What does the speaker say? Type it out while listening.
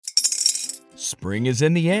Spring is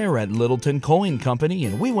in the air at Littleton Coin Company,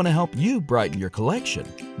 and we want to help you brighten your collection.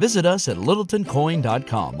 Visit us at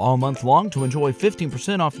littletoncoin.com all month long to enjoy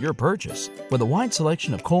 15% off your purchase. With a wide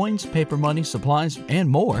selection of coins, paper money, supplies, and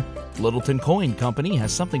more, Littleton Coin Company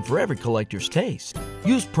has something for every collector's taste.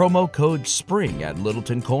 Use promo code SPRING at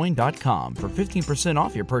littletoncoin.com for 15%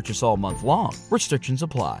 off your purchase all month long. Restrictions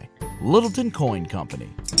apply. Littleton Coin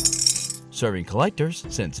Company. Serving collectors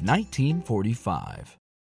since 1945.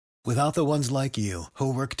 Without the ones like you,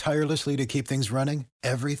 who work tirelessly to keep things running,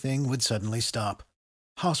 everything would suddenly stop.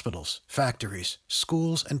 Hospitals, factories,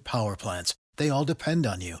 schools, and power plants, they all depend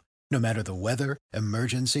on you. No matter the weather,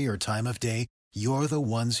 emergency, or time of day, you're the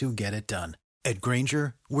ones who get it done. At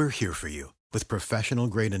Grainger, we're here for you with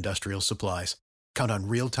professional-grade industrial supplies. Count on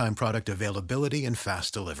real-time product availability and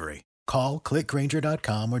fast delivery. Call, click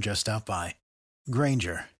Grainger.com, or just stop by.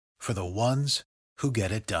 Grainger, for the ones who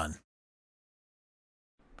get it done.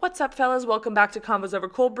 What's up, fellas? Welcome back to Convos Over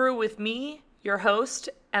Cold Brew with me, your host,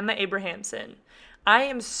 Emma Abrahamson. I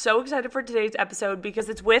am so excited for today's episode because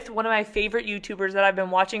it's with one of my favorite YouTubers that I've been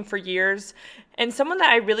watching for years and someone that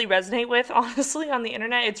I really resonate with, honestly, on the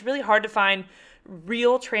internet. It's really hard to find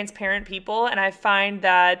real transparent people, and I find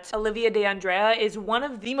that Alivia is one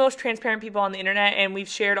of the most transparent people on the internet, and we've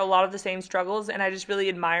shared a lot of the same struggles, and I just really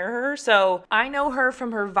admire her. So I know her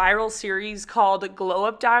from her viral series called Glow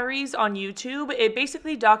Up Diaries on YouTube. It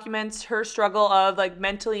basically documents her struggle of like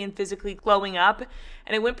mentally and physically glowing up,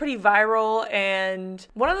 and it went pretty viral. And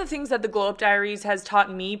one of the things that the Glow Up Diaries has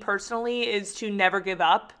taught me personally is to never give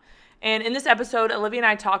up. And in this episode, Olivia and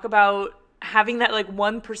I talk about having that like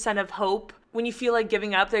 1% of hope when you feel like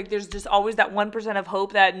giving up. Like there's just always that 1% of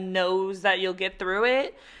hope that knows that you'll get through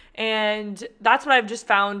it. And that's what I've just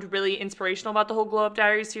found really inspirational about the whole Glow Up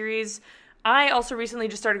Diary series. I also recently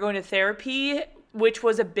just started going to therapy, which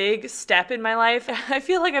was a big step in my life. I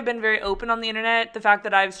feel like I've been very open on the internet. The fact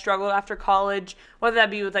that I've struggled after college, whether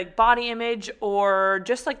that be with like body image or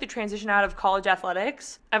just like the transition out of college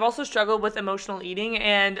athletics. I've also struggled with emotional eating,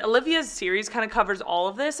 and Olivia's series kind of covers all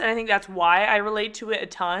of this, and I think that's why I relate to it a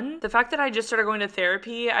ton. The fact that I just started going to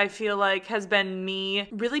therapy, I feel like has been me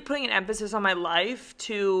really putting an emphasis on my life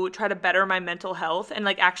to try to better my mental health and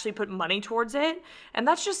like actually put money towards it. And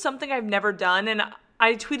that's just something I've never done. And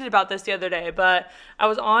I tweeted about this the other day, but I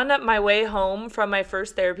was on my way home from my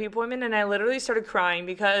first therapy appointment and I literally started crying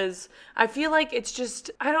because I feel like it's just,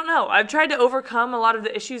 I don't know. I've tried to overcome a lot of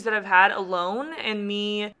the issues that I've had alone, and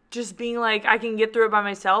me just being like, I can get through it by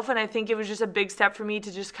myself. And I think it was just a big step for me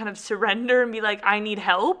to just kind of surrender and be like, I need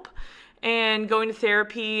help. And going to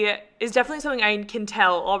therapy is definitely something I can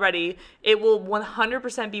tell already. It will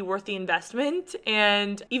 100% be worth the investment.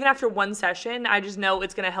 And even after one session, I just know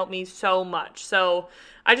it's going to help me so much. So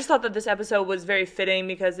I just thought that this episode was very fitting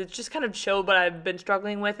because it just kind of showed what I've been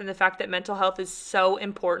struggling with and the fact that mental health is so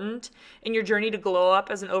important in your journey to glow up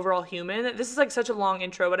as an overall human. This is like such a long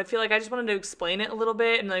intro, but I feel like I just wanted to explain it a little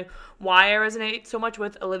bit and like why I resonate so much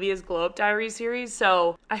with Olivia's Glow Up Diaries series.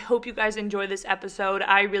 So I hope you guys enjoy this episode.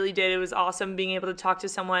 I really did. It was awesome being able to talk to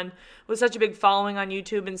someone with such a big following on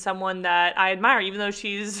YouTube and someone that I admire, even though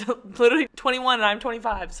she's literally 21 and I'm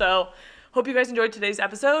 25. So hope you guys enjoyed today's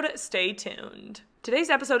episode. Stay tuned.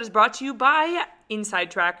 Today's episode is brought to you by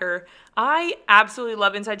Inside Tracker. I absolutely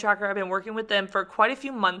love Inside Tracker. I've been working with them for quite a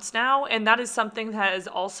few months now, and that is something that has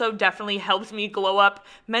also definitely helped me glow up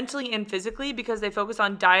mentally and physically because they focus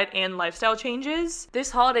on diet and lifestyle changes.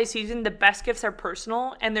 This holiday season, the best gifts are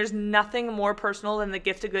personal, and there's nothing more personal than the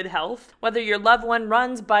gift of good health. Whether your loved one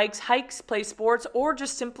runs, bikes, hikes, plays sports, or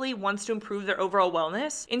just simply wants to improve their overall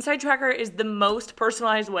wellness, Inside Tracker is the most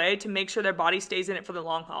personalized way to make sure their body stays in it for the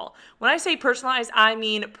long haul. When I say personalized, I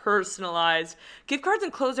mean personalized. Gift cards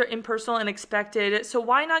and clothes are impersonal and expected, so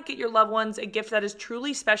why not get your loved ones a gift that is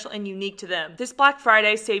truly special and unique to them? This Black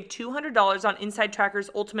Friday, save $200 on Inside Tracker's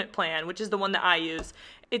Ultimate Plan, which is the one that I use.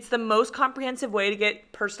 It's the most comprehensive way to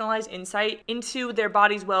get personalized insight into their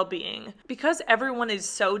body's well-being. Because everyone is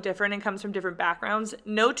so different and comes from different backgrounds,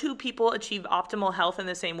 no two people achieve optimal health in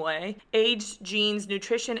the same way. Age, genes,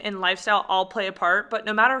 nutrition, and lifestyle all play a part, but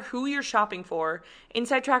no matter who you're shopping for,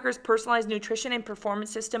 Inside Tracker's personalized nutrition and performance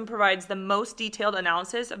system provides the most detailed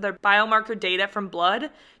analysis of their biomarker data from blood,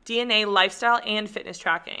 DNA, lifestyle, and fitness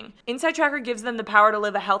tracking. Inside Tracker gives them the power to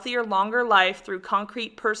live a healthier, longer life through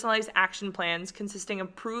concrete, personalized action plans consisting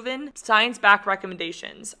of proven, science-backed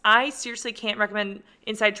recommendations. I seriously can't recommend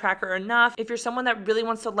Inside Tracker enough. If you're someone that really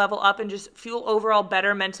wants to level up and just feel overall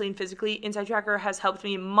better mentally and physically, Inside Tracker has helped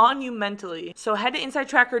me monumentally. So head to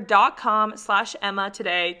InsideTracker.com/Emma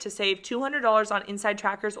today to save $200 on Inside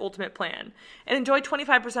Tracker's Ultimate Plan and enjoy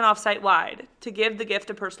 25% off site-wide to give the gift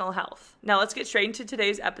of personal health. Now let's get straight into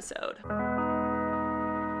today's episode.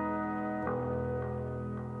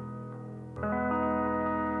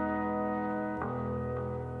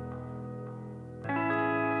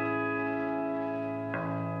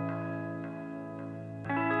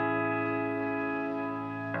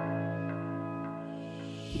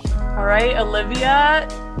 All right, Olivia,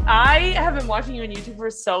 I have been watching you on YouTube for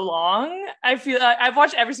so long. I feel like I've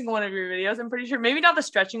watched every single one of your videos. I'm pretty sure, maybe not the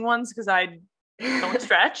stretching ones because I don't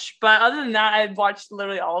stretch, but other than that, I've watched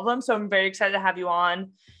literally all of them. So I'm very excited to have you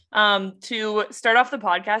on. To start off the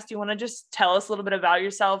podcast, do you want to just tell us a little bit about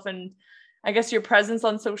yourself and I guess your presence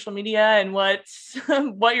on social media and what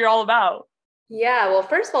you're all about? Yeah, well,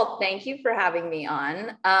 first of all, thank you for having me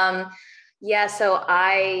on. So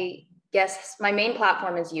I guess my main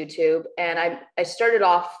platform is YouTube, and I started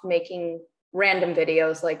off making random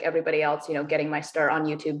videos like everybody else, getting my start on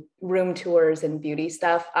YouTube, room tours and beauty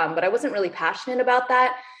stuff. But I wasn't really passionate about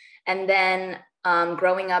that. And then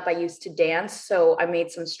growing up, I used to dance. So I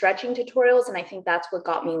made some stretching tutorials, and I think that's what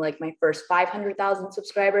got me like my first 500,000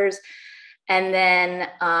 subscribers. And then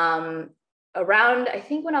around, I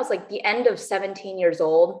think when I was like the end of 17 years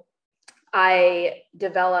old, I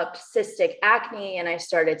developed cystic acne and I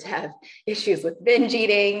started to have issues with binge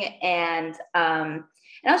eating, and I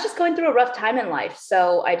was just going through a rough time in life.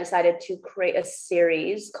 So I decided to create a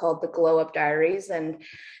series called the Glow Up Diaries. And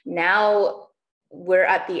now we're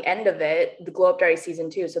at the end of it, the Glow Up Diaries season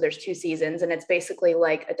 2. So there's 2 seasons, and it's basically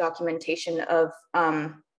like a documentation of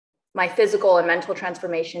my physical and mental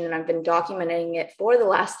transformation. And I've been documenting it for the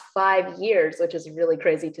last 5 years, which is really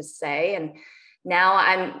crazy to say. And now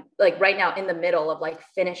I'm like right now in the middle of like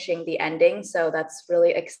finishing the ending. So that's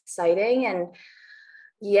really exciting. And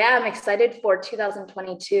yeah, I'm excited for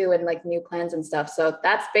 2022 and like new plans and stuff. So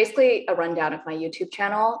that's basically a rundown of my YouTube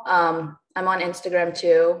channel. I'm on Instagram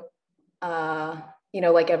too,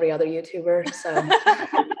 like every other YouTuber. So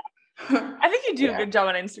I think you do a good job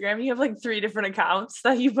on Instagram. You have like 3 different accounts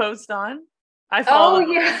that you post on. I follow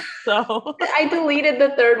them, so I deleted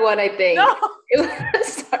the 3rd one, I think. No.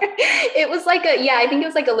 It was like I think it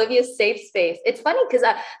was like Alivia's Safe Space. It's funny because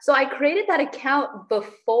so I created that account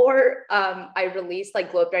before I released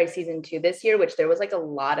like Glow Up Diary season 2 this year, which there was like a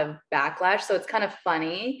lot of backlash. So it's kind of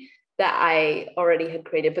funny that I already had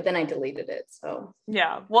created, but then I deleted it. So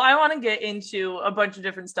yeah. Well, I want to get into a bunch of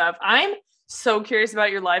different stuff. I'm so curious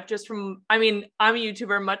about your life I'm a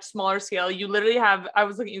YouTuber, much smaller scale. You literally have, I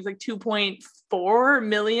was looking, it was like 2.4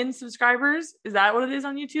 million subscribers. Is that what it is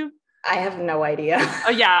on YouTube? I have no idea. Oh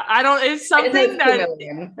yeah. It's something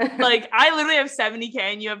that like, I literally have 70K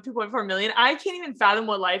and you have 2.4 million. I can't even fathom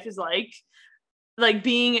what life is like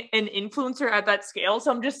being an influencer at that scale.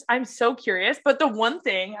 So I'm so curious. But the one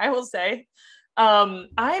thing I will say,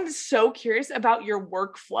 I'm so curious about your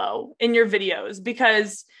workflow in your videos,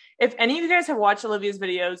 because if any of you guys have watched Olivia's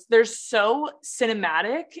videos, they're so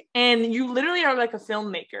cinematic and you literally are like a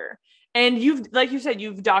filmmaker. And like you said,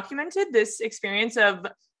 you've documented this experience of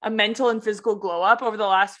a mental and physical glow up over the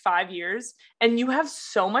last 5 years. And you have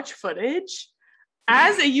so much footage.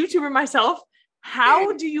 As a YouTuber myself,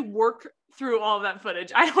 how do you work through all of that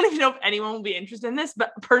footage? I don't even know if anyone will be interested in this,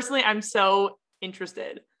 but personally, I'm so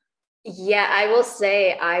interested. Yeah, I will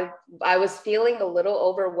say I was feeling a little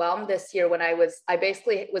overwhelmed this year when I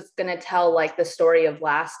basically was going to tell like the story of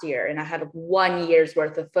last year, and I had 1 year's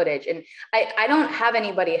worth of footage, and I don't have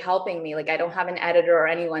anybody helping me. Like I don't have an editor or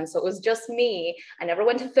anyone. So it was just me. I never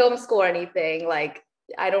went to film school or anything. Like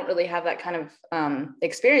I don't really have that kind of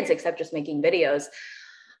experience except just making videos.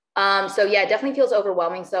 So yeah, it definitely feels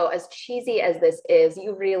overwhelming. So as cheesy as this is,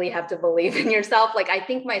 you really have to believe in yourself. Like, I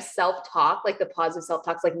think my self-talk, like the positive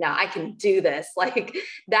self-talk's like, nah, I can do this. Like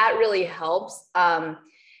that really helps. And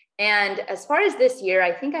as far as this year,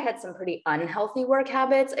 I think I had some pretty unhealthy work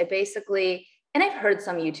habits. And I've heard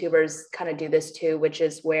some YouTubers kind of do this too, which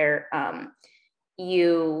is where, I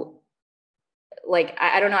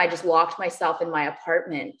don't know, I just locked myself in my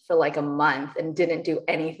apartment for like a month and didn't do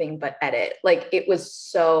anything but edit. Like it was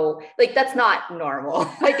so like, that's not normal.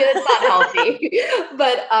 Like it's not healthy,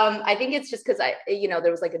 but I think it's just because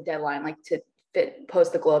there was like a deadline, like to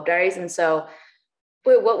post the Glow Up Diaries. And so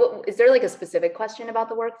wait, what is there like a specific question about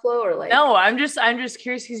the workflow or like? No, I'm just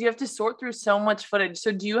curious because you have to sort through so much footage.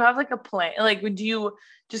 So do you have like a plan? Like, would you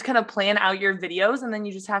just kind of plan out your videos and then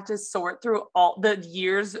you just have to sort through all the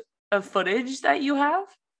years of footage that you have?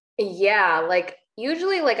 Yeah, like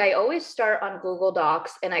usually like I always start on Google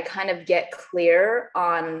Docs and I kind of get clear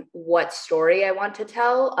on what story I want to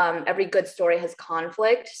tell. Every good story has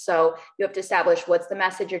conflict. So you have to establish what's the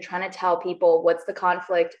message you're trying to tell people, what's the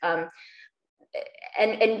conflict.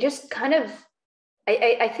 And just kind of,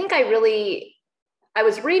 I think I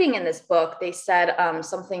was reading in this book, they said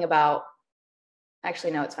something about,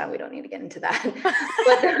 actually, no, it's fine. We don't need to get into that.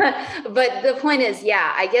 but the point is,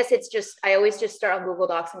 yeah, I guess it's just, I always just start on Google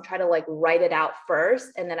Docs and try to like write it out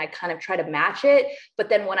first. And then I kind of try to match it. But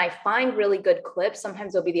then when I find really good clips,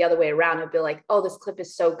 sometimes it'll be the other way around. It'll be like, oh, this clip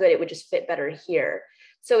is so good, it would just fit better here.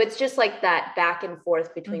 So it's just like that back and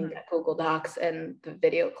forth between the Google Docs and the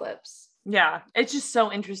video clips. Yeah, it's just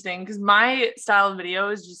so interesting because my style of video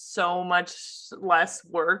is just so much less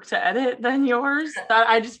work to edit than yours that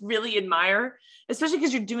I just really admire, especially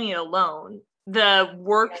because you're doing it alone. The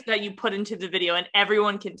work that you put into the video and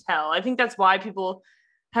everyone can tell. I think that's why people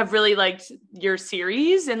have really liked your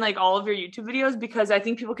series and like all of your YouTube videos, because I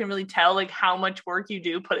think people can really tell like how much work you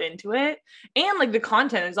do put into it. And like the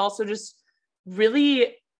content is also just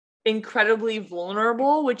really incredibly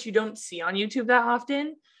vulnerable, which you don't see on YouTube that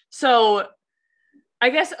often. So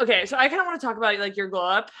I guess, okay, so I kind of want to talk about like your Glow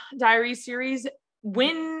Up Diaries series.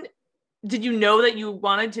 When did you know that you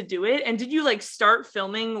wanted to do it? And did you like start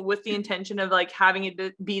filming with the intention of like having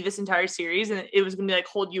it be this entire series and it was going to be like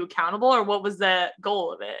hold you accountable, or what was the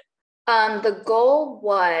goal of it? The goal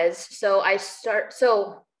was, so I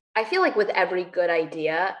feel like with every good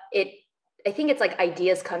idea, I think it's like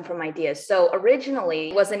ideas come from ideas. So originally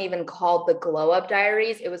it wasn't even called the Glow Up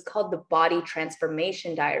Diaries. It was called the Body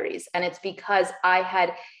Transformation Diaries. And it's because I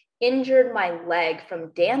had injured my leg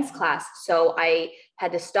from dance class. So I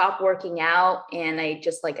had to stop working out and I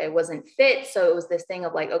wasn't fit. So it was this thing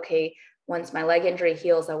of like, okay, once my leg injury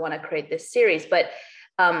heals, I want to create this series. But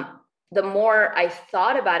the more I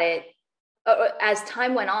thought about it, as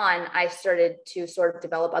time went on, I started to sort of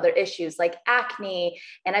develop other issues like acne.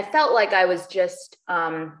 And I felt like I was just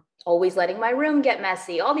always letting my room get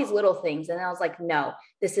messy, all these little things. And I was like, no,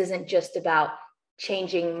 this isn't just about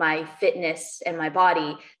changing my fitness and my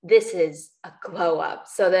body. This is a glow up.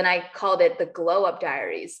 So then I called it the Glow Up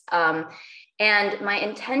Diaries. And my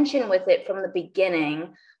intention with it from the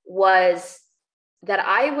beginning was that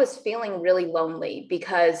I was feeling really lonely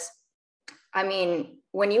because, I mean,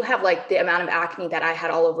 when you have like the amount of acne that I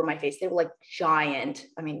had all over my face, they were like giant.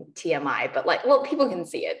 I mean, TMI, but like, well, people can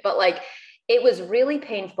see it, but like, it was really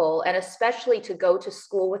painful. And especially to go to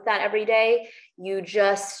school with that every day, you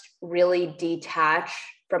just really detach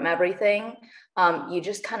from everything. You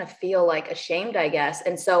just kind of feel like ashamed, I guess.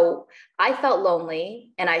 And so I felt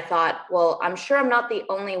lonely and I thought, well, I'm sure I'm not the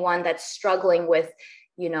only one that's struggling with,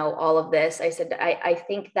 all of this. I said, I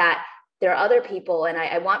think that there are other people, and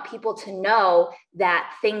I want people to know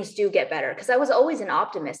that things do get better. Because I was always an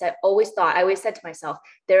optimist. I always said to myself,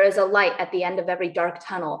 there is a light at the end of every dark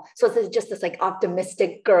tunnel. So it's just this like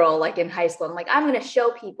optimistic girl, like in high school. I'm like, I'm going to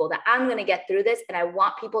show people that I'm going to get through this. And I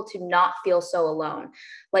want people to not feel so alone.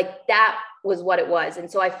 Like that was what it was.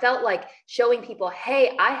 And so I felt like showing people,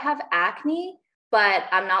 hey, I have acne, but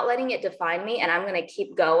I'm not letting it define me. And I'm going to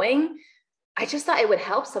keep going. I just thought it would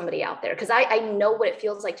help somebody out there because I know what it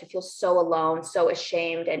feels like to feel so alone, so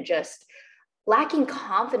ashamed, and just lacking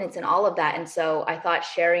confidence in all of that. And so I thought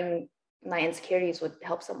sharing my insecurities would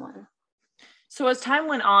help someone. So as time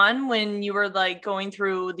went on, when you were like going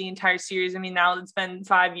through the entire series, I mean, now it's been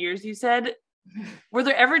 5 years, you said, were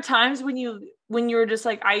there ever times when you were just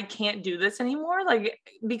like, I can't do this anymore? Like,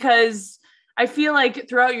 because I feel like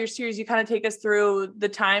throughout your series, you kind of take us through the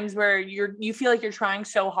times where you feel like you're trying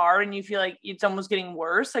so hard and you feel like it's almost getting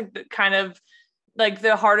worse. Like the kind of like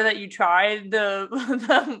the harder that you try,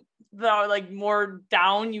 the like more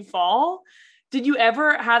down you fall. Did you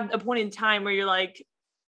ever have a point in time where you're like,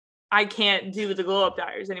 I can't do the Glow Up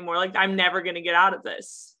Diaries anymore? Like I'm never going to get out of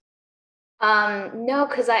this. No,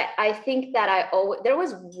 because I think that there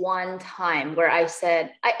was one time where I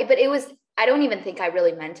said, but it was, I don't even think I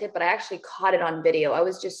really meant it, but I actually caught it on video. I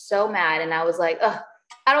was just so mad. And I was like,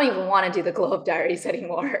 I don't even want to do the Glow Up Diaries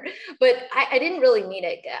anymore. But I didn't really mean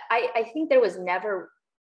it. I think there was never,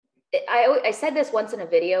 I said this once in a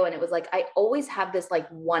video and it was like, I always have this like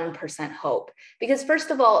 1% hope because first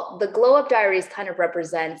of all, the Glow Up Diaries kind of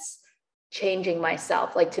represents changing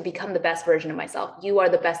myself, like to become the best version of myself. You are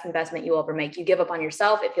the best investment you will ever make. You give up on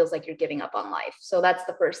yourself. It feels like you're giving up on life. So that's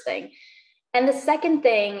the first thing. And the second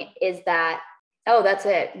thing is that, oh, that's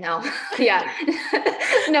it. No, yeah,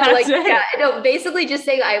 no, That's like, it. yeah, no, basically just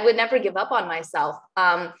saying I would never give up on myself.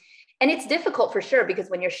 And it's difficult for sure, because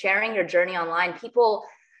when you're sharing your journey online,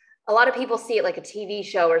 a lot of people see it like a TV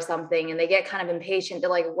show or something, and they get kind of impatient. They're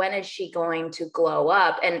like, when is she going to glow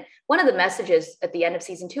up? And one of the messages at the end of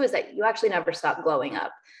season 2 is that you actually never stop glowing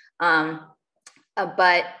up.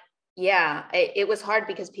 But yeah, it was hard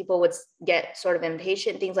because people would get sort of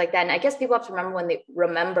impatient, things like that. And I guess people have to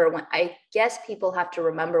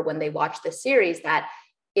remember when they watch the series that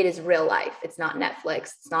it is real life. It's not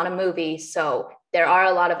Netflix. It's not a movie. So there are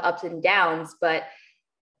a lot of ups and downs, but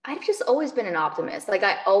I've just always been an optimist. Like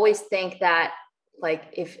I always think that, like,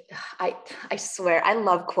 if I swear I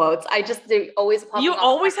love quotes. They always pop. You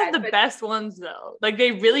always have the best ones though. Like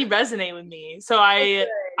they really resonate with me. So I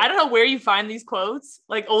don't know where you find these quotes,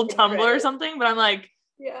 like old Tumblr or something, but I'm like,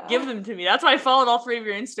 Yeah. Give them to me. That's why I followed all 3 of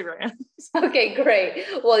your Instagrams. Okay, great.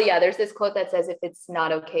 Well, yeah, there's this quote that says, if it's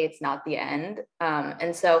not okay, it's not the end.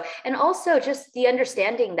 And also just the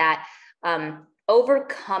understanding that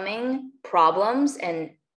overcoming problems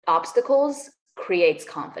and obstacles creates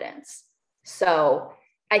confidence. So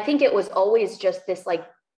I think it was always just this like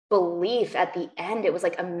belief at the end. It was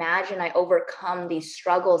like, imagine I overcome these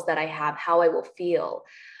struggles that I have, how I will feel.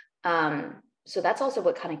 So that's also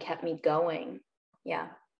what kind of kept me going. Yeah.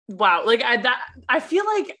 Wow. Like I feel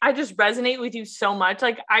like I just resonate with you so much.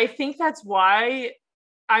 Like, I think that's why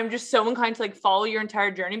I'm just so inclined to like follow your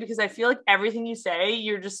entire journey, because I feel like everything you say,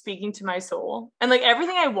 you're just speaking to my soul. And like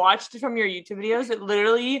everything I watched from your YouTube videos, it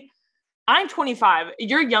literally, I'm 25.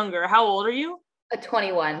 You're younger. How old are you?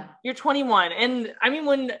 21. You're 21. And I mean,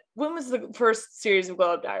 when was the first series of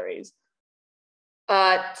Glow Up Diaries?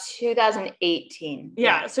 2018.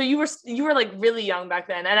 Yeah. So you were like really young back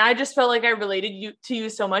then. And I just felt like I related to you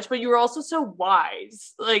so much, but you were also so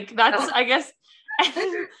wise. Like that's, I guess,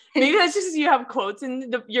 maybe that's just you have quotes in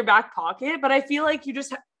your back pocket, but I feel like you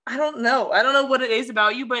just, I don't know what it is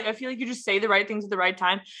about you, but I feel like you just say the right things at the right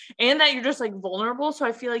time, and that you're just like vulnerable. So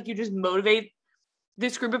I feel like you just motivate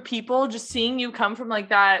this group of people, just seeing you come from like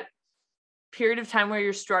that period of time where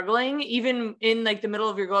you're struggling, even in like the middle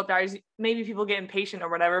of your Glow Up Diaries. Maybe people get impatient or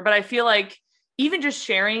whatever, but I feel like even just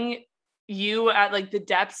sharing you at like the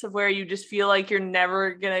depths of where you just feel like you're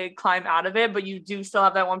never gonna climb out of it, but you do still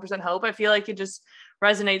have that 1% hope, I feel like it just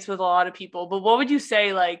resonates with a lot of people. But what would you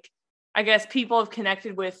say, like, I guess people have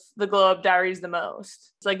connected with the Glow Up Diaries the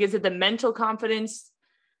most? It's like, is it the mental confidence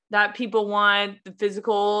that people want, the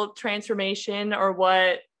physical transformation, or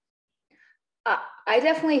what? I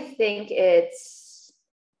definitely think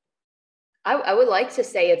I would like to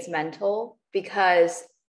say it's mental, because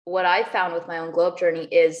what I found with my own glow up journey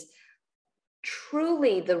is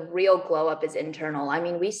truly the real glow up is internal. I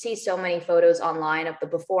mean, we see so many photos online of the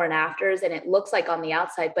before and afters, and it looks like on the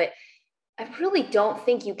outside, but I really don't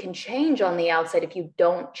think you can change on the outside if you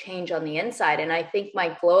don't change on the inside. And I think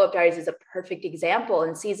my Glow Up Diaries is a perfect example.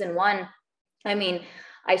 In season 1, I mean,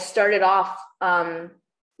 I started off,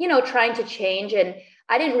 trying to change, and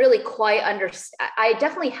I didn't really quite understand. I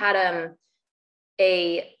definitely had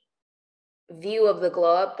a view of the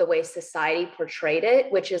glow up the way society portrayed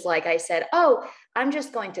it, which is like I said, oh, I'm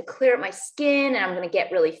just going to clear up my skin and I'm going to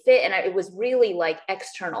get really fit. And it was really like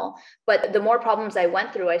external. But the more problems I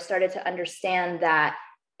went through, I started to understand that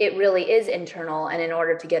it really is internal. And in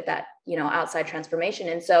order to get that, outside transformation.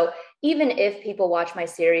 And so even if people watch my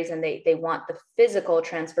series and they want the physical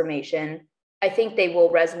transformation, I think they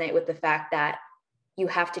will resonate with the fact that you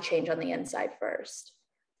have to change on the inside first.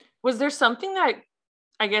 Was there something that,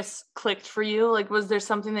 I guess, clicked for you? Like, was there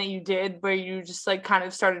something that you did where you just like kind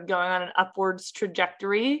of started going on an upwards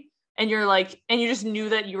trajectory, and you're like, and you just knew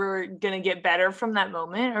that you were going to get better from that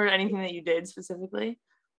moment, or anything that you did specifically?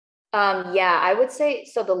 Yeah, I would say,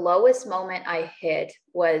 so the lowest moment I hit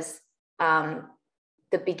was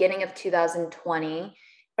the beginning of 2020,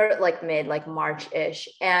 or like like March-ish.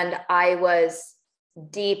 And I was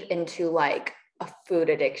deep into like a food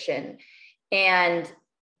addiction. And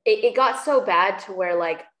it got so bad to where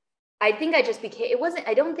like, I think I just became,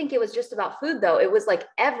 I don't think it was just about food though. It was like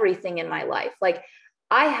everything in my life. Like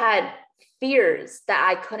I had fears that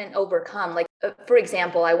I couldn't overcome. Like, for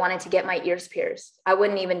example, I wanted to get my ears pierced. I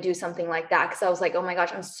wouldn't even do something like that because I was like, oh my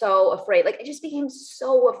gosh, I'm so afraid. Like I just became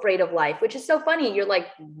so afraid of life, which is so funny. You're like,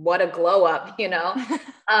 what a glow up,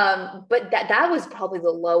 but that was probably the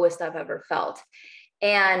lowest I've ever felt.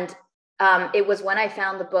 And it was when I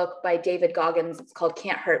found the book by David Goggins. It's called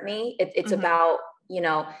Can't Hurt Me. It's about,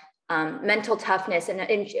 mental toughness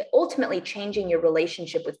and ultimately changing your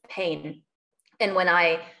relationship with pain. And when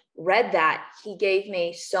I read that, he gave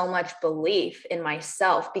me so much belief in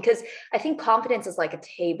myself, because I think confidence is like a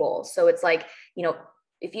table. So it's like,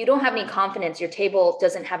 if you don't have any confidence, your table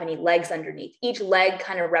doesn't have any legs underneath. Each leg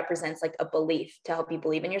kind of represents like a belief to help you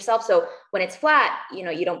believe in yourself. So when it's flat,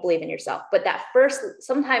 you don't believe in yourself. But that first,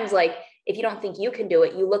 sometimes like if you don't think you can do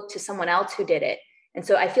it, you look to someone else who did it. And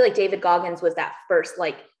so I feel like David Goggins was that first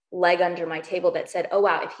like leg under my table that said, oh,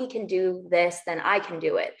 wow, if he can do this, then I can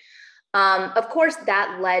do it. Of course,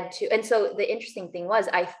 that led to, and so the interesting thing was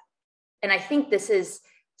I think this is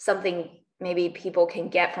something maybe people can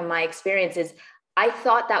get from my experiences. I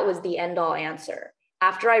thought that was the end all answer.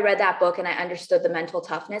 After I read that book and I understood the mental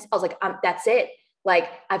toughness, I was like, that's it. Like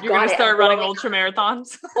I've You're got gonna it. start running ultra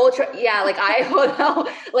marathons. Yeah. Like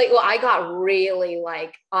I got really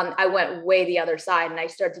like, I went way the other side and I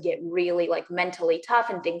started to get really like mentally tough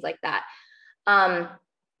and things like that.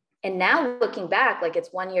 And now looking back, like it's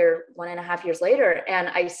 1.5 years later, and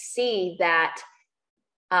I see that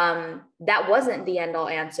that wasn't the end all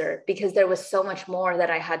answer, because there was so much more that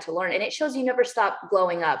I had to learn. And it shows you never stop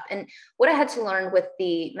glowing up. And what I had to learn with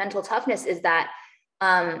the mental toughness is that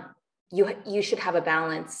you should have a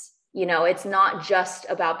balance. It's not just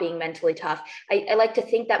about being mentally tough. I like to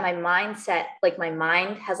think that my mindset, like my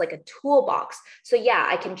mind has like a toolbox. So yeah,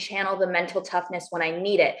 I can channel the mental toughness when I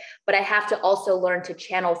need it, but I have to also learn to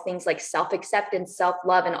channel things like self-acceptance,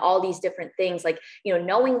 self-love, and all these different things, like,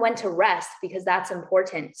 knowing when to rest, because that's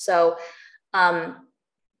important. So, yeah,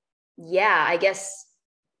 I guess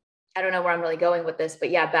I don't know where I'm really going with this, but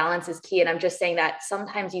yeah, balance is key. And I'm just saying that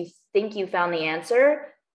sometimes you think you found the answer,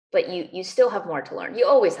 but you still have more to learn. You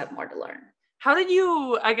always have more to learn. How did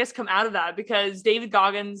you, I guess, come out of that? Because David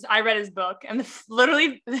Goggins, I read his book, and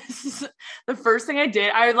literally this is the first thing I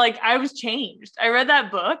did. I was changed. I read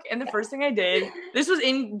that book, and the first thing I did, this was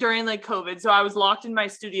during like COVID. So I was locked in my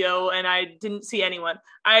studio and I didn't see anyone.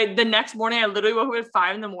 The next morning, I literally woke up at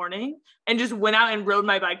 5 a.m. and just went out and rode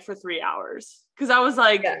my bike for 3 hours. Cause I was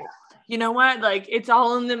like, you know what? Like, it's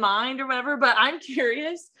all in the mind or whatever, but I'm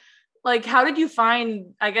curious. Like, how did you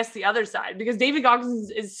find, I guess, the other side? Because David Goggins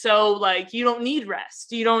is so like, you don't need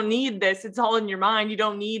rest. You don't need this. It's all in your mind. You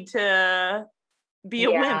don't need to be a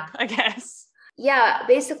wimp, I guess. Yeah.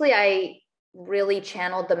 Basically, I really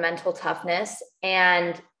channeled the mental toughness.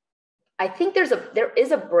 And I think there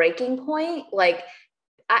is a breaking point. Like,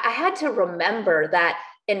 I had to remember that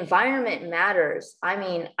environment matters. I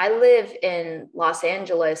mean, I live in Los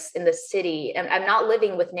Angeles, in the city, and I'm not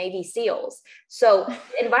living with Navy SEALs. So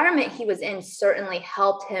the environment he was in certainly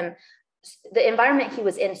helped him. The environment he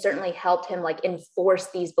was in certainly helped him like enforce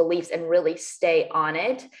these beliefs and really stay on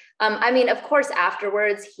it. I mean, of course,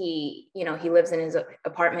 afterwards, he lives in his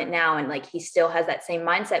apartment now, and like, he still has that same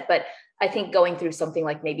mindset. But I think going through something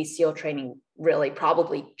like Navy SEAL training really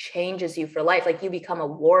probably changes you for life. Like, you become a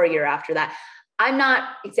warrior after that. I'm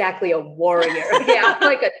not exactly a warrior. Okay, I'm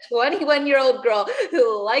like a 21-year-old girl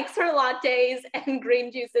who likes her lattes and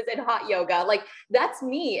green juices and hot yoga. Like, that's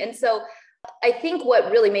me. And so I think what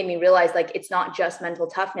really made me realize, like, it's not just mental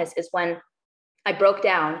toughness is when I broke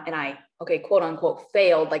down and I, quote unquote,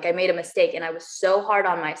 failed. Like, I made a mistake and I was so hard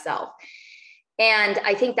on myself. And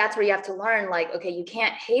I think that's where you have to learn, like, okay, you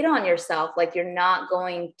can't hate on yourself. Like, you're not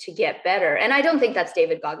going to get better. And I don't think that's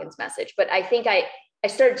David Goggins' message, but I think I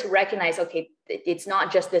started to recognize, okay, it's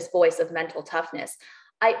not just this voice of mental toughness.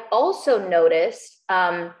 I also noticed,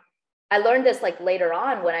 I learned this like later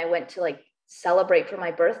on when I went to like celebrate for my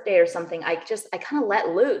birthday or something. I kind of let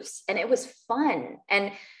loose, and it was fun.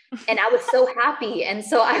 And I was so happy. And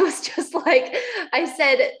so I was just like, I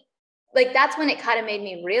said, like, that's when it kind of made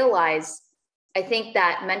me realize, I think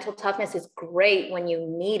that mental toughness is great when you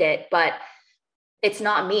need it, but it's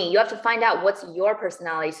not me. You have to find out what's your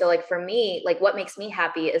personality. So like, for me, like, what makes me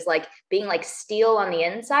happy is like being like steel on the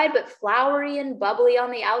inside, but flowery and bubbly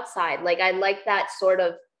on the outside. Like, I like that sort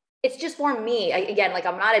of, it's just for me. Again, like,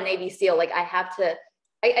 I'm not a Navy SEAL. Like, I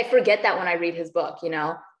forget that when I read his book, like,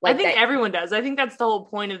 I think everyone does. I think that's the whole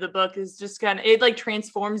point of the book, is just kind of, it like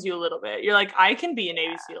transforms you a little bit. You're like, I can be a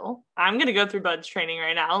Navy SEAL. I'm going to go through BUD/S training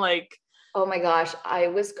right now. Like, oh my gosh, I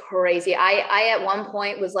was crazy. I at one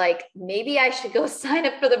point was like, maybe I should go sign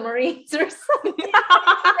up for the Marines or something.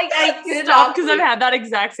 Like, I could stop, because I've had that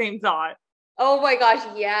exact same thought. Oh my gosh,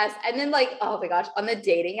 yes. And then like, oh my gosh, on the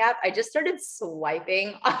dating app, I just started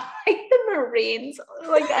swiping on like the Marines.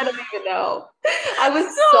 Like, I don't even know. I was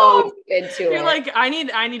so into it. You're like, I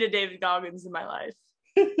need a David Goggins in my life.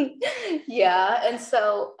 Yeah. And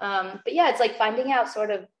so, but yeah, it's like finding out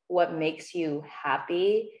sort of what makes you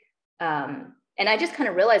happy. And I just kind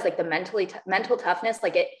of realized like the mental toughness,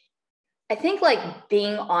 like I think like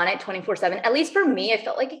being on it 24/7, at least for me, I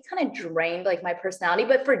felt like it kind of drained like my personality,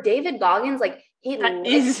 but for David Goggins, like he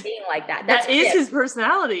likes being like that. That is his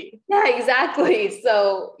personality. Yeah, exactly.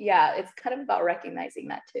 So yeah, it's kind of about recognizing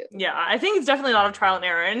that too. Yeah. I think it's definitely a lot of trial and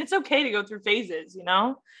error, and it's okay to go through phases,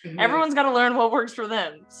 Mm-hmm. Everyone's got to learn what works for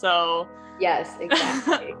them. So yes,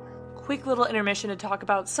 exactly. Quick little intermission to talk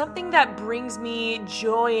about something that brings me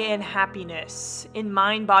joy and happiness in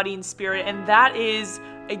mind, body, and spirit, and that is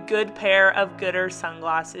a good pair of Gooder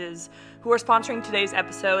sunglasses, who are sponsoring today's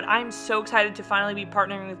episode. I'm so excited to finally be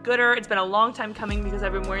partnering with Gooder. It's been a long time coming because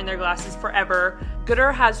I've been wearing their glasses forever.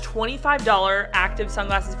 Gooder has $25 active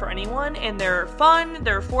sunglasses for anyone, and they're fun,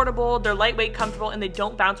 they're affordable, they're lightweight, comfortable, and they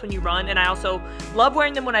don't bounce when you run. And I also love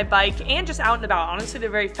wearing them when I bike and just out and about. Honestly, they're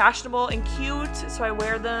very fashionable and cute, so I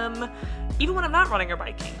wear them even when I'm not running or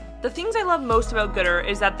biking. The things I love most about Gooder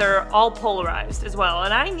is that they're all polarized as well.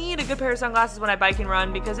 And I need a good pair of sunglasses when I bike and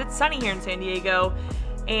run because it's sunny here in San Diego.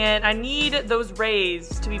 and I need those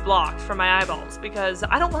rays to be blocked from my eyeballs because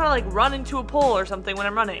I don't want to like run into a pole or something when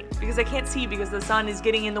I'm running because I can't see because the sun is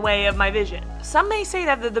getting in the way of my vision. Some may say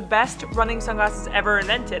that they're the best running sunglasses ever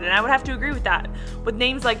invented, and I would have to agree with that. With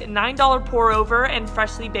names like $9 pour over and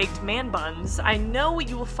freshly baked man buns, I know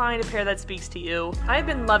you will find a pair that speaks to you. I've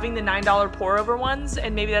been loving the $9 pour over ones,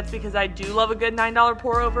 and maybe that's because I do love a good $9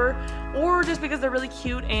 pour over, or just because they're really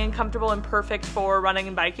cute and comfortable and perfect for running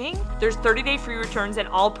and biking. There's 30-day free returns, and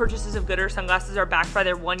all purchases of Gooder sunglasses are backed by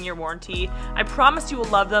their 1-year warranty. I promise you will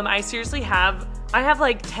love them. I have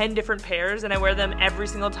like 10 different pairs, and I wear them every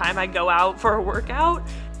single time I go out for a workout.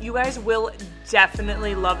 You guys will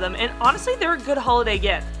definitely love them. And honestly, they're a good holiday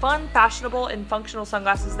gift. Fun, fashionable, and functional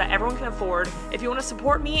sunglasses that everyone can afford. If you want to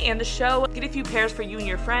support me and the show, get a few pairs for you and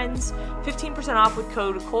your friends. 15% off with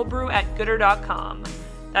code coldbrew at gooder.com.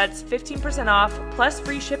 That's 15% off plus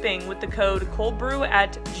free shipping with the code coldbrew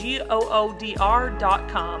at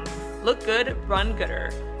goodr.com. Look good, run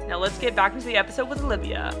gooder. Now let's get back into the episode with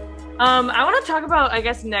Alivia. I want to talk about, I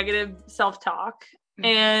guess, negative self-talk.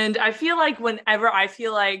 And I feel like whenever I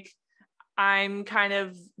feel like I'm kind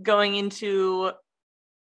of going into,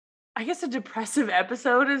 I guess, a depressive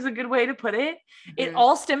episode is a good way to put it. It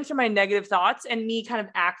all stems from my negative thoughts and me kind of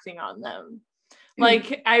acting on them.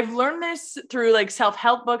 Like, I've learned this through like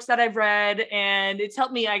self-help books that I've read, and it's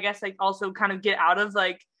helped me, I guess, like also kind of get out of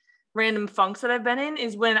like random funks that I've been in,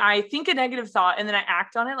 is when I think a negative thought and then I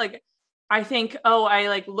act on it. Like, I think, oh, I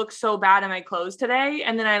like look so bad in my clothes today.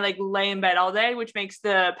 And then I like lay in bed all day, which makes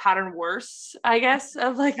the pattern worse, I guess,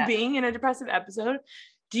 of like being in a depressive episode.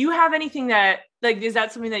 Do you have anything that like, is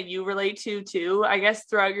that something that you relate to too, I guess,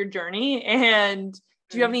 throughout your journey? And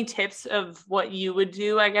do you have any tips of what you would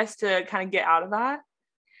do, I guess, to kind of get out of that?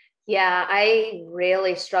 Yeah, I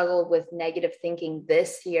really struggled with negative thinking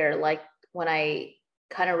this year. Like when I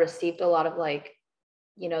kind of received a lot of like,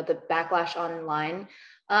 the backlash online.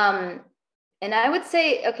 And I would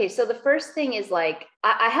say, okay, so the first thing is like,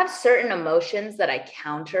 I have certain emotions that I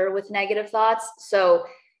counter with negative thoughts. So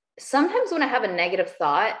sometimes when I have a negative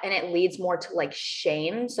thought and it leads more to like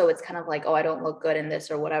shame, so it's kind of like, oh, I don't look good in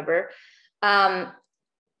this or whatever. I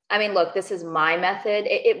mean, look, this is my method.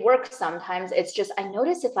 It works sometimes. It's just, I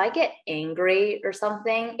notice if I get angry or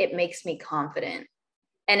something, it makes me confident.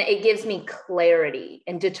 And it gives me clarity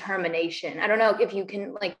and determination. I don't know if you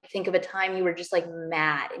can like think of a time you were just like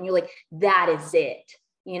mad and you're like, that is it,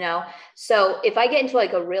 So if I get into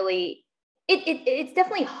like a really, it's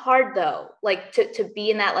definitely hard though, like to be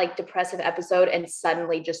in that like depressive episode and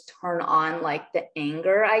suddenly just turn on like the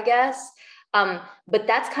anger, I guess. But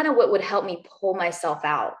that's kind of what would help me pull myself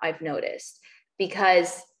out, I've noticed,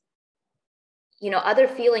 because other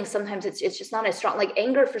feelings, sometimes it's just not as strong. Like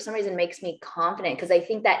anger for some reason makes me confident because I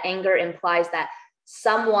think that anger implies that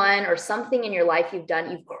someone or something in your life you've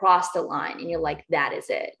crossed a line and you're like, that is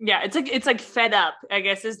it. Yeah. It's like fed up, I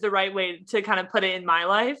guess, is the right way to kind of put it in my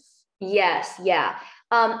life. Yes. Yeah.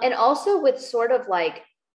 And also with sort of like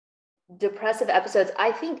depressive episodes,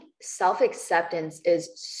 I think self-acceptance is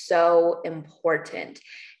so important.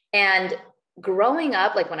 And growing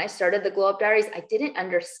up, like when I started the Glow Up Diaries, I didn't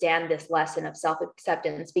understand this lesson of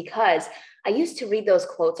self-acceptance because I used to read those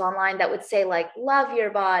quotes online that would say like, love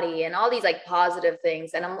your body and all these like positive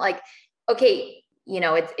things. And I'm like, okay,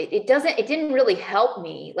 it didn't really help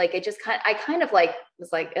me. Like it just I kind of like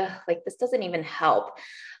was like, ugh, like this doesn't even help.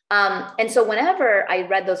 And so whenever I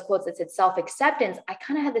read those quotes that said self-acceptance, I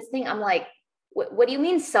kind of had this thing. I'm like, what do you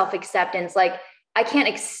mean self-acceptance? Like, I can't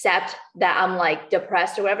accept that I'm like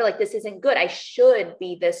depressed or whatever. Like, this isn't good. I should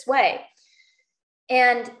be this way.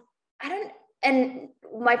 And and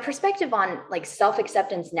my perspective on like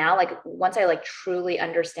self-acceptance now, like once I like truly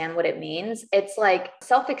understand what it means, it's like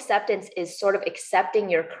self-acceptance is sort of accepting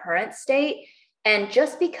your current state. And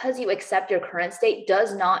just because you accept your current state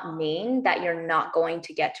does not mean that you're not going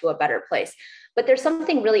to get to a better place. But there's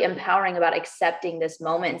something really empowering about accepting this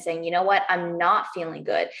moment and saying, you know what, I'm not feeling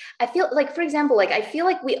good. I feel like, for example, like I feel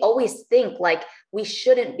like we always think like we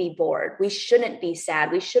shouldn't be bored. We shouldn't be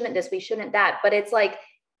sad. We shouldn't this, we shouldn't that. But it's like,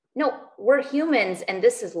 no, we're humans and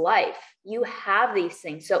this is life. You have these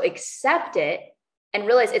things. So accept it and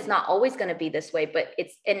realize it's not always going to be this way. But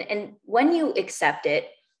it's, and when you accept it,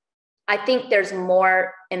 I think there's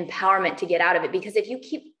more empowerment to get out of it, because if you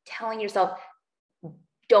keep telling yourself,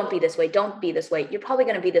 don't be this way, don't be this way, you're probably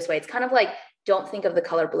going to be this way. It's kind of like, don't think of the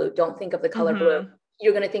color blue. Don't think of the color blue.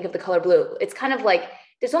 You're going to think of the color blue. It's kind of like,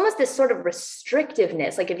 there's almost this sort of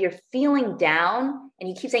restrictiveness. Like if you're feeling down and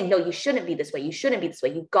you keep saying, no, you shouldn't be this way. You shouldn't be this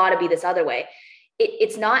way. You've got to be this other way.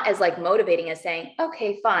 It's not as like motivating as saying,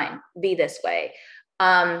 okay, fine, be this way.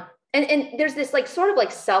 And there's this like sort of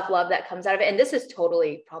like self-love that comes out of it. And this is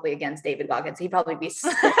totally probably against David Goggins. He'd probably be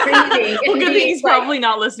screaming. Well, good thing he's probably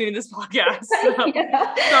not listening to this podcast. So.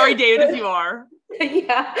 Yeah. Sorry, David, if you are.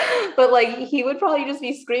 Yeah. But like he would probably just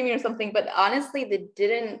be screaming or something. But honestly,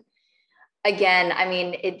 again, I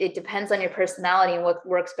mean, it depends on your personality and what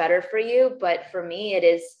works better for you. But for me, it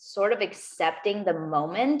is sort of accepting the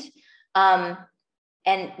moment.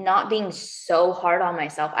 And not being so hard on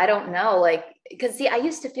myself. I don't know, like, because see, I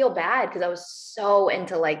used to feel bad because I was so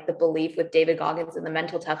into like the belief with David Goggins and the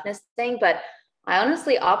mental toughness thing. But I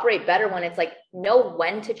honestly operate better when it's like, know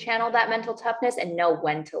when to channel that mental toughness and know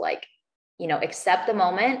when to like, accept the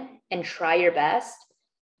moment and try your best.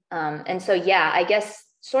 And so, yeah, I guess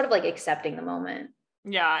sort of like accepting the moment.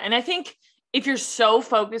 Yeah. And I think if you're so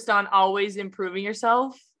focused on always improving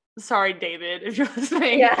yourself, sorry, David, if you're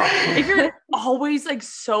listening, if you're always like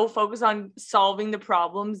so focused on solving the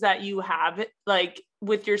problems that you have, like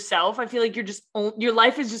with yourself, I feel like your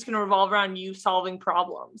life is just going to revolve around you solving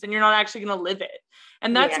problems and you're not actually going to live it.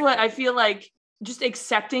 And that's what I feel like, just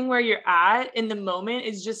accepting where you're at in the moment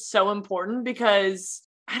is just so important, because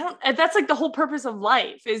that's like the whole purpose of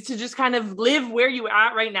life, is to just kind of live where you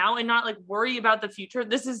at right now and not like worry about the future. I'm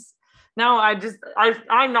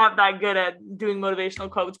not that good at doing motivational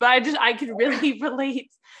quotes, but I could really relate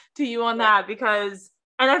to you on that,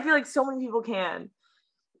 and I feel like so many people can,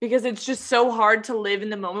 because it's just so hard to live in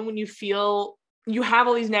the moment when you feel you have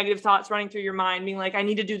all these negative thoughts running through your mind, being like, I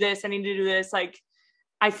need to do this. Like,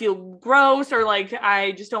 I feel gross, or like,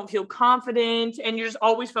 I just don't feel confident. And you're just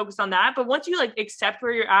always focused on that. But once you like accept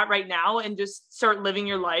where you're at right now and just start living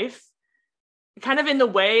your life kind of in the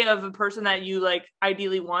way of a person that you like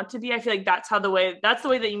ideally want to be, I feel like that's the way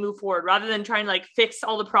that you move forward, rather than trying to like fix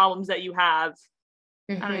all the problems that you have.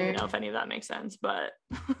 Mm-hmm. I don't even know if any of that makes sense, but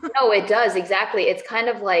no, it does. Exactly. It's kind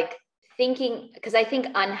of like thinking, because I think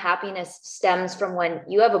unhappiness stems from when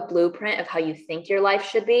you have a blueprint of how you think your life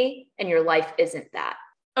should be and your life isn't that.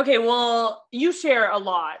 Okay, well, you share a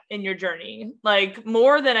lot in your journey, like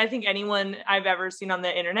more than I think anyone I've ever seen on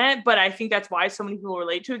the internet, but I think that's why so many people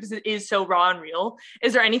relate to it, because it is so raw and real.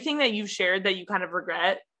 Is there anything that you've shared that you kind of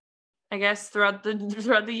regret, I guess, throughout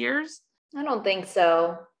the years? I don't think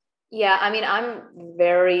so. Yeah, I mean, I'm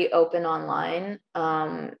very open online.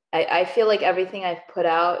 I feel like everything I've put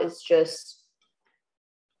out is just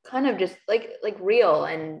kind of just like real,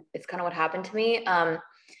 and it's kind of what happened to me.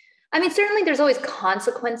 I mean, certainly there's always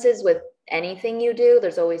consequences with anything you do.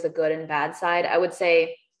 There's always a good and bad side. I would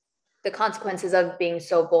say the consequences of being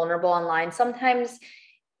so vulnerable online, sometimes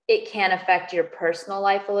it can affect your personal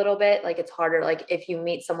life a little bit. Like it's harder, like if you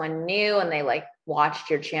meet someone new and they like watched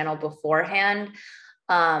your channel beforehand.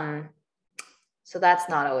 So that's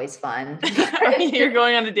not always fun. You're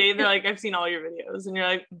going on a date and they're like, I've seen all your videos, and you're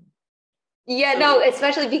like, yeah, no,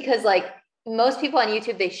 especially because like most people on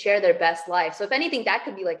YouTube, they share their best life. So if anything, that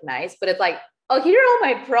could be like nice, but it's like, oh, here are all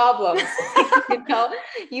my problems.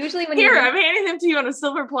 Usually when I'm handing them to you on a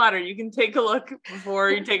silver platter. You can take a look before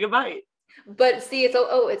you take a bite. But see, it's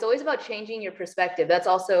always about changing your perspective. That's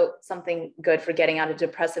also something good for getting out a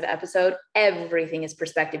depressive episode. Everything is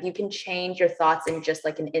perspective. You can change your thoughts in just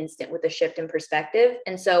like an instant with a shift in perspective.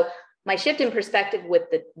 And so my shift in perspective with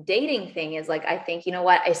the dating thing is like, I think, you know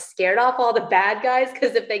what? I scared off all the bad guys,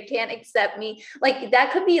 because if they can't accept me, like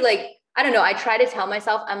that could be like, I don't know. I try to tell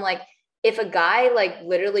myself, I'm like, if a guy like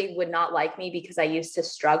literally would not like me because I used to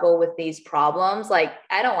struggle with these problems, like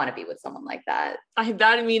I don't want to be with someone like that.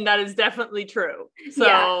 That is definitely true.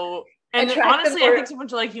 So, yeah. And honestly, I think someone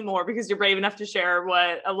should like you more because you're brave enough to share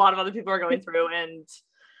what a lot of other people are going through, and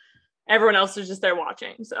everyone else is just there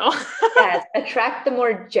watching. So yes, attract the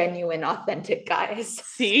more genuine, authentic guys.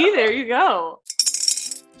 See, there you go.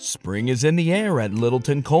 Spring is in the air at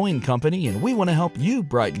Littleton Coin Company, and we want to help you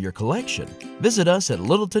brighten your collection. Visit us at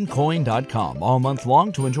littletoncoin.com all month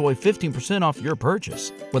long to enjoy 15% off your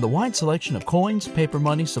purchase. With a wide selection of coins, paper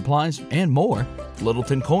money, supplies, and more,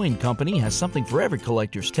 Littleton Coin Company has something for every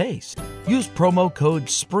collector's taste. Use promo code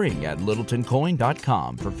SPRING at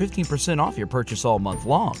littletoncoin.com for 15% off your purchase all month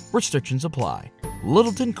long. Restrictions apply.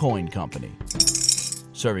 Littleton Coin Company.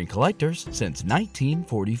 Serving collectors since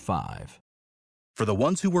 1945. For the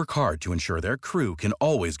ones who work hard to ensure their crew can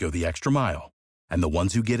always go the extra mile, and the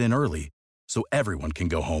ones who get in early so everyone can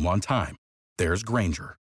go home on time, there's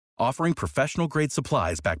Grainger, offering professional-grade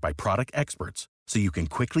supplies backed by product experts so you can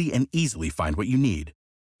quickly and easily find what you need.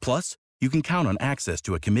 Plus, you can count on access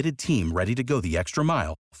to a committed team ready to go the extra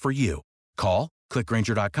mile for you. Call, click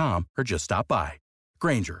Grainger.com, or just stop by.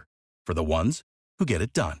 Grainger, for the ones who get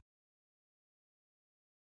it done.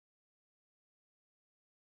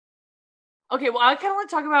 Okay, well, I kind of want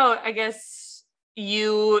to talk about, I guess,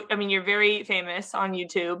 you're very famous on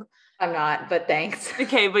YouTube. I'm not, but thanks.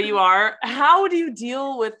 Okay, but you are. How do you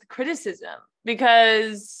deal with criticism?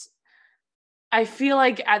 Because I feel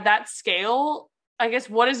like at that scale, I guess,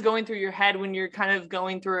 what is going through your head when you're kind of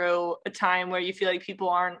going through a time where you feel like people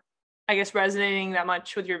aren't, I guess, resonating that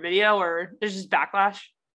much with your video, or there's just backlash?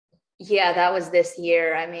 Yeah, that was this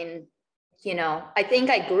year. I mean, I think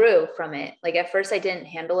I grew from it. Like at first I didn't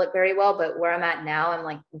handle it very well, but where I'm at now, I'm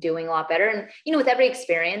like doing a lot better. And, with every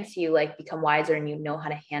experience, you like become wiser and you know how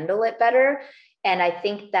to handle it better. And I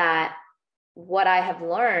think that what I have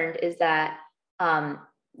learned is that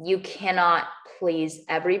you cannot please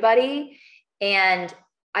everybody. And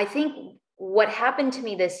I think what happened to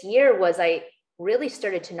me this year was I really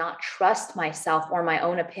started to not trust myself or my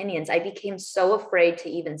own opinions. I became so afraid to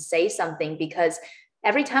even say something because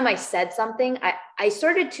every time I said something, I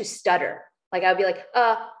started to stutter. Like I'd be like,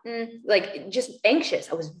 like just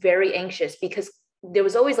anxious. I was very anxious because there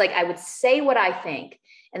was always like, I would say what I think.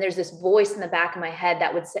 And there's this voice in the back of my head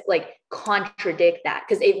that would say, like contradict that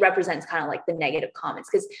because it represents kind of like the negative comments.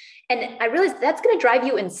 And I realized that's going to drive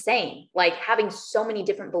you insane. Like having so many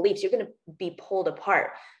different beliefs, you're going to be pulled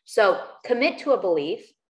apart. So commit to a belief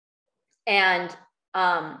and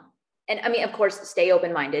I mean, of course, stay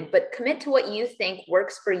open-minded, but commit to what you think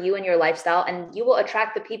works for you and your lifestyle, and you will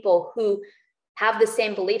attract the people who have the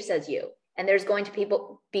same beliefs as you. And there's going to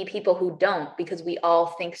be people who don't, because we all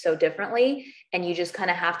think so differently. And you just kind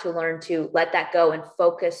of have to learn to let that go and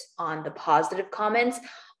focus on the positive comments.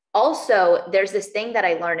 Also, there's this thing that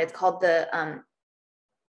I learned. It's called the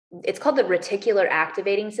reticular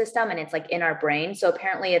activating system, and it's like in our brain. So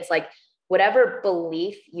apparently it's like whatever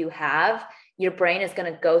belief you have, your brain is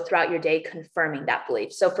going to go throughout your day confirming that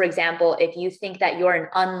belief. So for example, if you think that you're an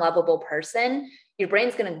unlovable person, your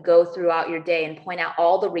brain's going to go throughout your day and point out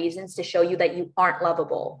all the reasons to show you that you aren't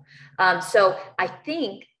lovable. So I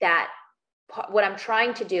think that what I'm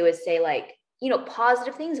trying to do is say like,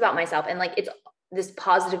 positive things about myself, and like, it's this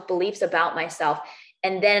positive beliefs about myself.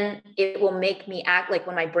 And then it will make me act like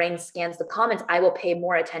when my brain scans the comments, I will pay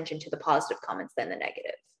more attention to the positive comments than the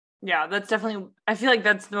negative. Yeah, that's definitely, I feel like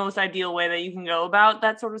that's the most ideal way that you can go about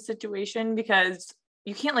that sort of situation, because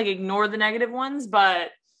you can't like ignore the negative ones,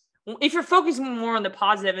 but if you're focusing more on the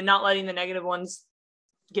positive and not letting the negative ones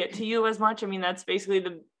get to you as much, I mean, that's basically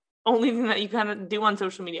the only thing that you kind of do on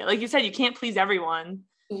social media. Like you said, you can't please everyone.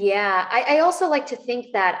 Yeah. I also like to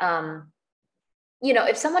think that,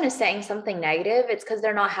 if someone is saying something negative, it's because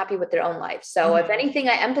they're not happy with their own life. So if anything,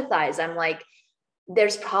 I empathize. I'm like,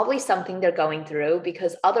 there's probably something they're going through,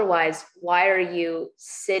 because otherwise, why are you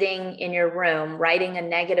sitting in your room writing a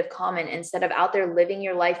negative comment instead of out there living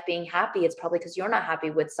your life being happy? It's probably because you're not happy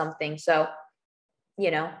with something. So,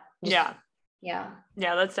 yeah,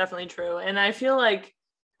 that's definitely true. And I feel like,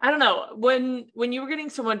 I don't know, when you were getting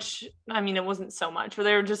so much, I mean, it wasn't so much, but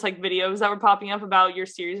there were just like videos that were popping up about your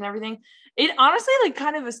series and everything. It honestly like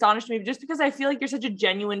kind of astonished me, just because I feel like you're such a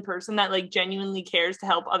genuine person that like genuinely cares to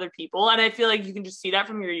help other people. And I feel like you can just see that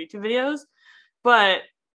from your YouTube videos, but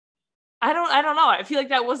I don't know. I feel like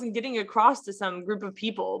that wasn't getting across to some group of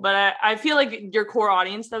people, but I feel like your core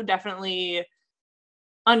audience though definitely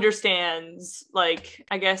understands, like,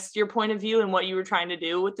 I guess your point of view and what you were trying to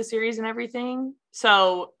do with the series and everything.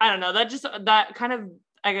 So I don't know, that kind of,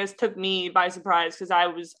 I guess, took me by surprise, because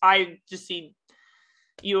I just see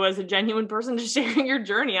you as a genuine person just sharing your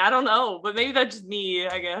journey. I don't know, but maybe that's just me,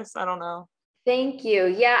 I guess. I don't know. Thank you.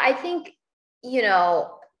 Yeah, I think,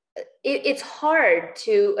 it's hard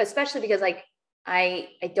to, especially because like I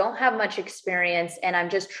don't have much experience and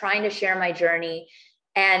I'm just trying to share my journey.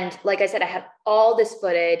 And like I said, I have all this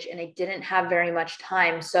footage and I didn't have very much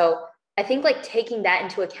time. So I think like taking that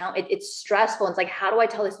into account, it's stressful. It's like, how do I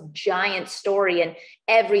tell this giant story and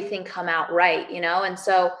everything come out right? And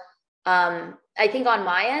so I think on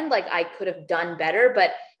my end, like I could have done better,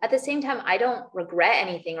 but at the same time, I don't regret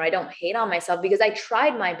anything, or I don't hate on myself, because I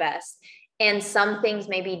tried my best and some things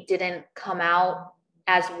maybe didn't come out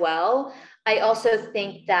as well. I also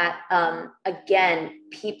think that, again,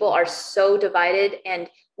 people are so divided and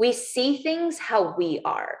we see things how we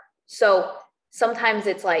are. So sometimes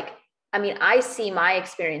it's like, I mean, I see my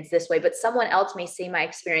experience this way, but someone else may see my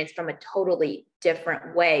experience from a totally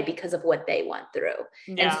different way because of what they went through.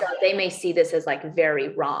 Yeah. And so they may see this as like very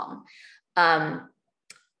wrong.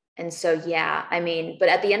 And so, yeah, I mean, but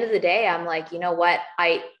at the end of the day, I'm like, you know what?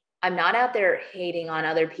 I'm not out there hating on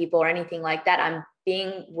other people or anything like that. I'm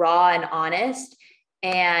being raw and honest.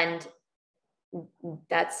 And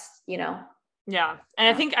that's, Yeah. And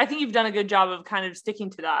I think you've done a good job of kind of sticking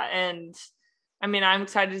to that. And I mean, I'm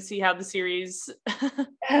excited to see how the series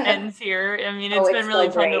ends here. I mean, it's been really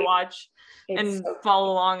fun to watch. and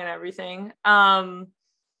follow along and everything.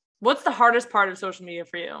 What's the hardest part of social media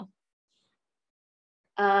for you?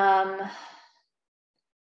 I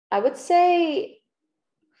would say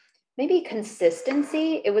maybe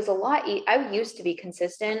consistency. It was a lot. I used to be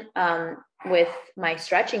consistent with my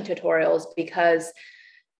stretching tutorials because,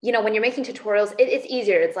 when you're making tutorials, it's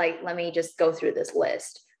easier. It's like, let me just go through this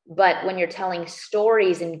list. But when you're telling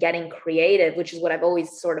stories and getting creative, which is what I've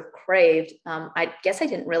always sort of craved, I guess I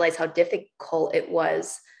didn't realize how difficult it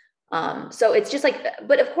was. So it's just like,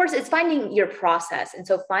 but of course it's finding your process. And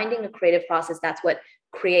so finding a creative process, that's what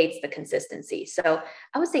creates the consistency. So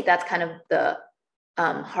I would say that's kind of the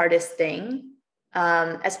hardest thing.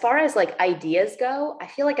 As far as like ideas go, I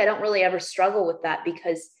feel like I don't really ever struggle with that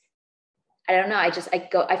because I don't know. I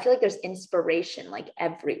feel like there's inspiration like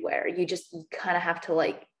everywhere. You kind of have to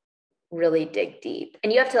like really dig deep,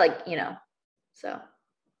 and you have to like, so.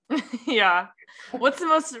 Yeah. What's the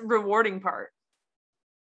most rewarding part?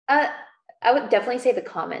 I would definitely say the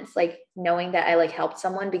comments, like knowing that I like helped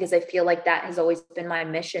someone, because I feel like that has always been my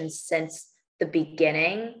mission since the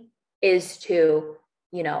beginning, is to,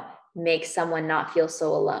 make someone not feel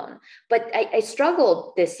so alone. But I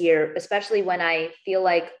struggled this year, especially when I feel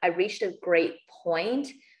like I reached a great point.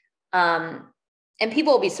 And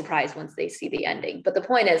people will be surprised once they see the ending. But the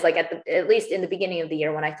point is, like, at least in the beginning of the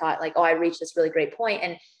year, when I thought like, oh, I reached this really great point,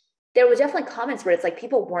 and there were definitely comments where it's like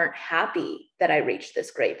people weren't happy that I reached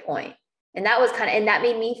this great point. And that was and that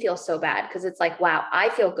made me feel so bad, because it's like, wow, I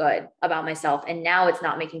feel good about myself, and now it's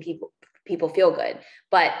not making people feel good.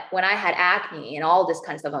 But when I had acne and all this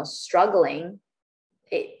kind of stuff, I was struggling,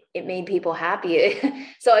 it made people happy.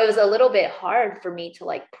 So it was a little bit hard for me to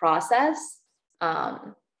like process.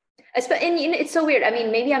 And it's so weird. I mean,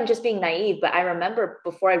 maybe I'm just being naive, but I remember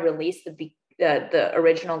before I released the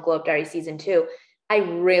original Glow Up Diary season 2, I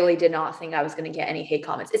really did not think I was going to get any hate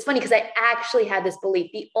comments. It's funny because I actually had this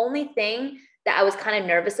belief. The only thing that I was kind of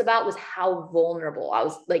nervous about was how vulnerable I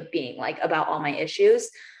was like being like about all my issues.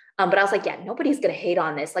 But I was like, yeah, nobody's going to hate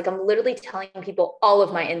on this. Like, I'm literally telling people all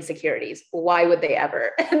of my insecurities. Why would they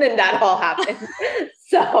ever? And then that all happened.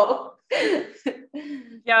 So.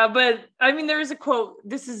 Yeah, but I mean, there is a quote.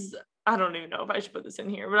 I don't even know if I should put this in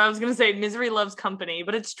here, but I was going to say misery loves company,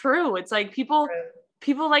 but it's true. It's like people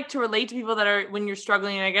like to relate to people that are, when you're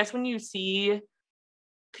struggling. And I guess when you see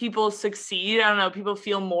people succeed, I don't know, people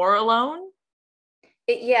feel more alone.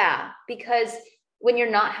 Yeah, because when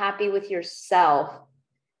you're not happy with yourself,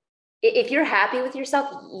 if you're happy with yourself,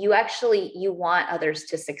 you want others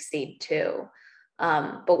to succeed too.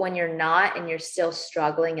 But when you're not and you're still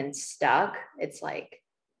struggling and stuck, it's like,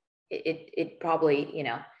 it probably,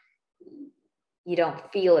 you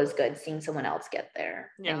don't feel as good seeing someone else get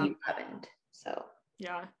there. Yeah. And you haven't. So.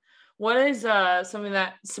 Yeah. What is something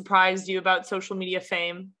that surprised you about social media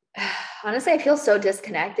fame? Honestly, I feel so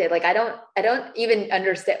disconnected. Like, I don't even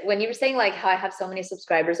understand when you were saying like how I have so many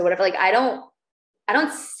subscribers or whatever. Like, I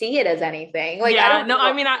don't see it as anything. Like, yeah,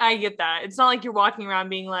 I mean, I get that. It's not like you're walking around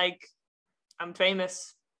being like, I'm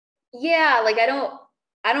famous. Yeah. Like, I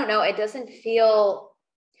don't know. It doesn't feel,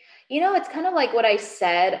 it's kind of like what I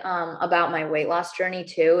said about my weight loss journey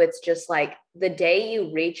too. It's just like the day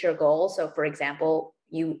you reach your goal. So for example,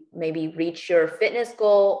 you maybe reach your fitness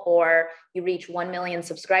goal or you reach 1 million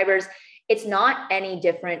subscribers. It's not any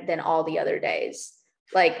different than all the other days.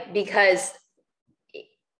 Like, because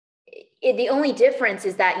the only difference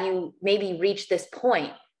is that you maybe reach this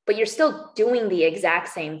point, but you're still doing the exact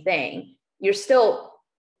same thing. You're still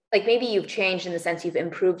like, maybe you've changed in the sense you've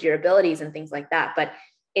improved your abilities and things like that, but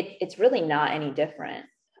it's really not any different.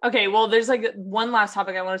 Okay. Well, there's like one last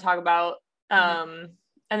topic I want to talk about.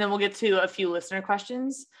 And then we'll get to a few listener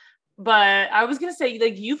questions, but I was going to say,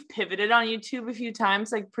 like, you've pivoted on YouTube a few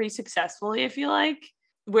times, like pretty successfully, I feel like.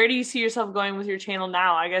 Where do you see yourself going with your channel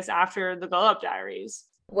now, I guess, after the Glow Up Diaries?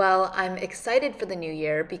 Well, I'm excited for the new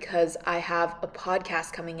year because I have a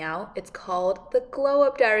podcast coming out. It's called the Glow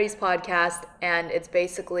Up Diaries podcast, and it's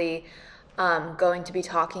basically going to be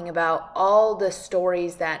talking about all the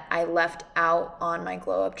stories that I left out on my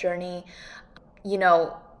glow up journey.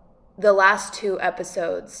 The last 2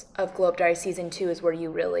 episodes of Glow Up Diaries season 2 is where you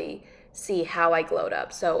really see how I glowed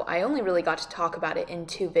up. So I only really got to talk about it in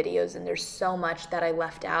 2 videos, and there's so much that I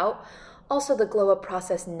left out. Also, the glow up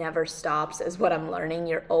process never stops, is what I'm learning.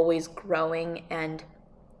 You're always growing and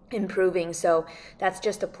improving. So that's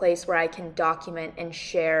just a place where I can document and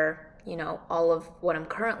share, all of what I'm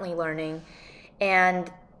currently learning,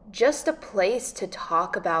 and just a place to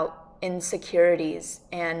talk about insecurities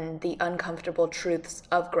and the uncomfortable truths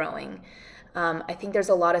of growing. I think there's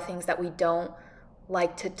a lot of things that we don't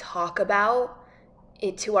like to talk about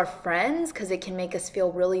it to our friends because it can make us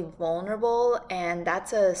feel really vulnerable, and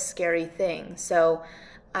that's a scary thing. So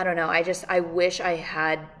I don't know. I wish I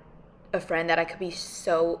had a friend that I could be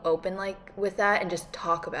so open like with that and just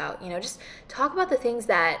talk about, just talk about the things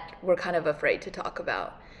that we're kind of afraid to talk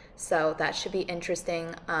about. So that should be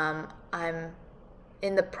interesting. I'm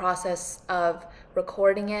in the process of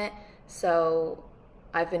recording it, so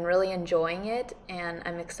I've been really enjoying it, and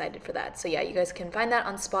I'm excited for that. So yeah, you guys can find that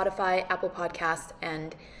on Spotify, Apple Podcasts,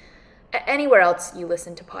 and anywhere else you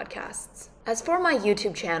listen to podcasts. As for my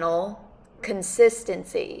YouTube channel,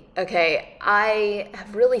 consistency. Okay, I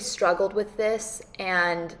have really struggled with this,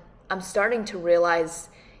 and I'm starting to realize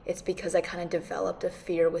it's because I kind of developed a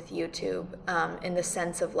fear with YouTube, in the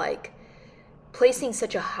sense of like placing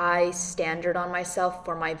such a high standard on myself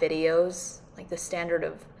for my videos, like the standard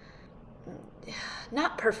of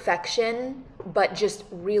not perfection, but just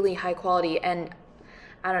really high quality. And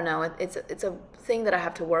I don't know, it's a thing that I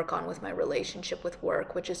have to work on with my relationship with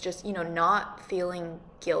work, which is just, not feeling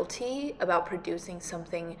guilty about producing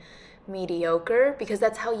something mediocre, because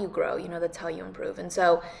that's how you grow, that's how you improve. And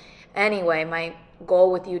so anyway, my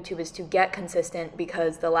goal with YouTube is to get consistent,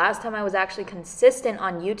 because the last time I was actually consistent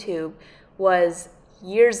on YouTube was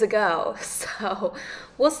years ago. So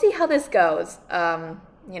we'll see how this goes.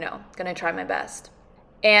 Gonna try my best.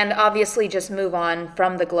 And obviously just move on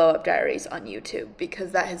from the Glow Up Diaries on YouTube,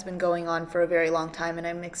 because that has been going on for a very long time, and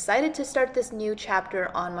I'm excited to start this new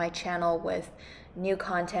chapter on my channel with new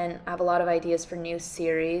content. I have a lot of ideas for new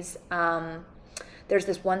series. There's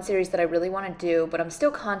this one series that I really want to do, but I'm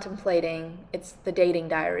still contemplating. It's the Dating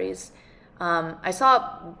Diaries. I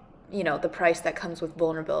saw, the price that comes with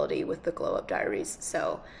vulnerability with the Glow Up Diaries,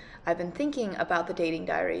 so I've been thinking about the Dating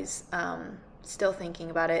Diaries, still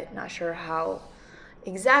thinking about it, not sure how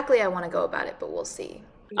exactly I want to go about it, but we'll see.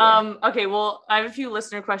 Yeah. Okay, well, I have a few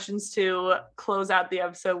listener questions to close out the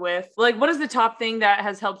episode with. Like, what is the top thing that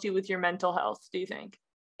has helped you with your mental health, do you think?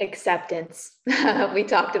 Acceptance. We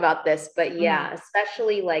talked about this, but yeah,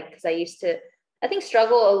 especially because I used to, I think,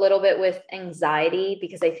 struggle a little bit with anxiety,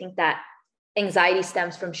 because I think that anxiety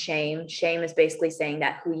stems from shame. Shame is basically saying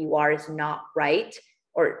that who you are is not right,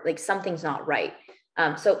 or like something's not right.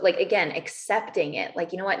 So again, accepting it,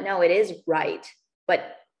 you know what? No, it is right.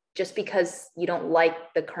 But just because you don't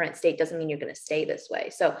like the current state doesn't mean you're going to stay this way.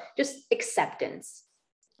 So just acceptance.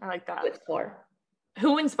 I like that. With core.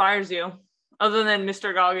 Who inspires you other than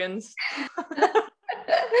Mr. Goggins?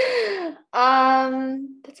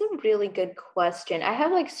 That's a really good question. I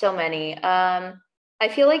have so many. I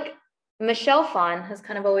feel like Michelle Phan has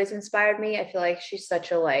kind of always inspired me. I feel like she's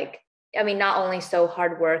such a not only so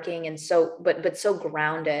hardworking and but so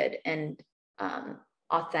grounded and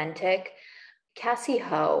authentic. Cassie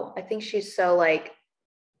Ho, I think she's so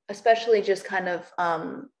especially just kind of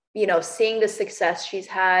seeing the success she's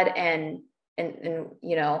had and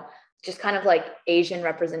just kind of Asian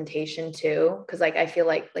representation too, because I feel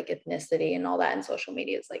like ethnicity and all that in social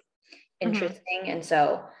media is interesting. And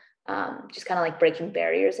so just kind of breaking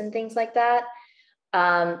barriers and things like that.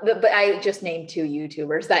 But I just named 2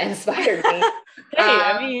 YouTubers that inspired me.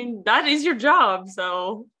 Hey, that is your job,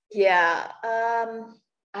 so yeah.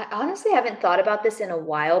 I honestly haven't thought about this in a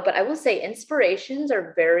while, but I will say inspirations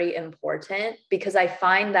are very important, because I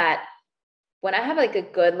find that when I have a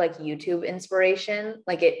good YouTube inspiration,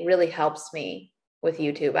 it really helps me with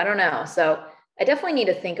YouTube. I don't know. So I definitely need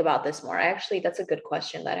to think about this more. That's a good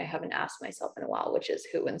question that I haven't asked myself in a while, which is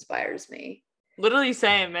who inspires me. Literally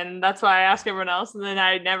same, and that's why I ask everyone else, and then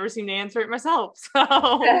I never seem to answer it myself. So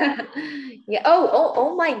yeah.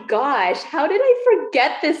 Oh my gosh, how did I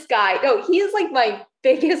forget this guy? No, he is my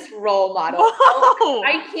biggest role model. Oh,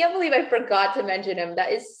 I can't believe I forgot to mention him.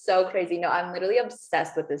 That is so crazy. No, I'm literally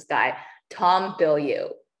obsessed with this guy, Tom Bilyeu.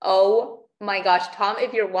 Oh my gosh, Tom,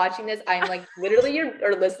 if you're watching this, I'm literally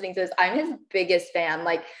or listening to this, I'm his biggest fan.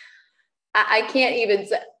 I can't even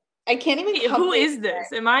say. I can't even. Who is this?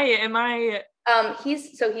 Am I?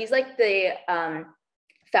 He's the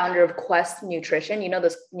founder of Quest Nutrition.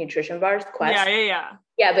 Those nutrition bars, Quest. Yeah.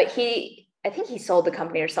 But I think he sold the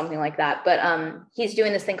company or something like that. But he's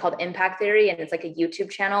doing this thing called Impact Theory, and it's a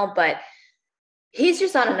YouTube channel. But he's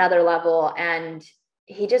just on another level, and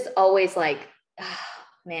he just always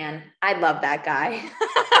man, I love that guy.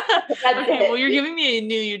 Okay, well, you're giving me a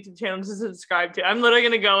new YouTube channel to subscribe to. I'm literally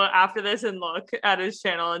going to go after this and look at his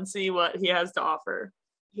channel and see what he has to offer.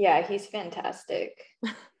 Yeah, he's fantastic.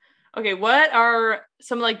 Okay, what are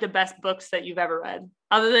some the best books that you've ever read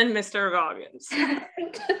other than Mr. Goggins?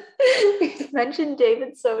 You've mentioned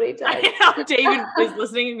David so many times. I know David is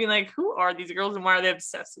listening and being like, who are these girls and why are they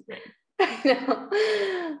obsessed with me? I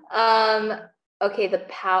know. Okay,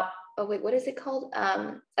 oh wait, what is it called?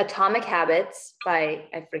 Atomic Habits by,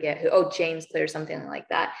 I forget who, James Clear, something like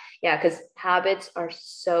that. Yeah, because habits are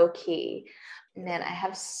so key. Man, I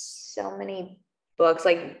have so many books,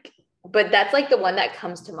 like, but that's like the one that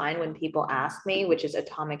comes to mind when people ask me, which is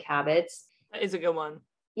Atomic Habits. That is a good one.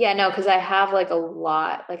 Yeah, no, because I have like a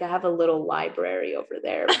lot, like I have a little library over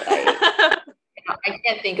there, but I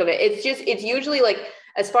can't think of it. It's usually like,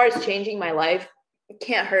 as far as changing my life, It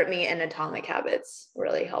Can't Hurt Me and Atomic Habits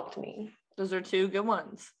really helped me. Those are two good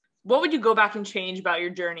ones. What would you go back and change about your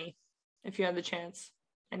journey if you had the chance?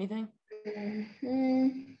 Anything?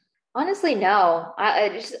 Mm-hmm. Honestly, no. I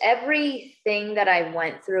just, everything that I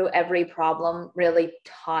went through, every problem really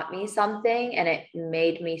taught me something and it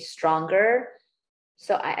made me stronger.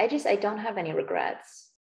 So I don't have any regrets.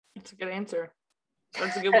 That's a good answer.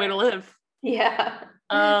 That's a good way to live. Yeah.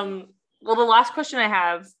 Well, the last question I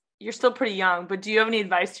have, you're still pretty young, but do you have any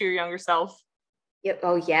advice to your younger self? Yep.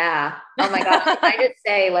 Oh yeah. Oh my gosh. I just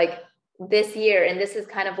say, like, this year, and this is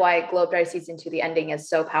kind of why Globe Drive season 2, the ending is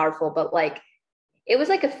so powerful, but like, it was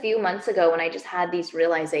like a few months ago when I just had these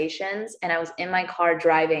realizations and I was in my car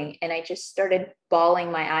driving and I just started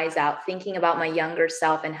bawling my eyes out, thinking about my younger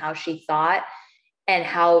self and how she thought and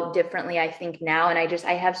how differently I think now. And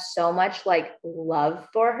I have so much like love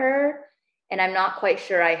for her. And I'm not quite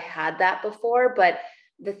sure I had that before, but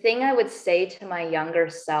the thing I would say to my younger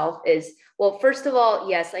self is, well, first of all,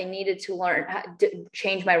 yes, I needed to learn how to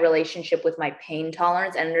change my relationship with my pain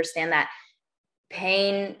tolerance and understand that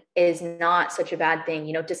pain is not such a bad thing.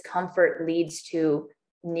 You know, discomfort leads to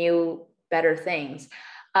new, better things.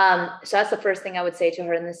 So that's the first thing I would say to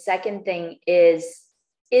her. And the second thing is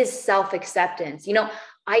self-acceptance. You know,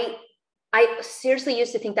 I seriously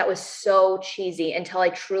used to think that was so cheesy until I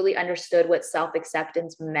truly understood what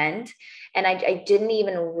self-acceptance meant. And I didn't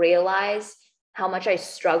even realize how much I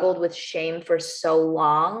struggled with shame for so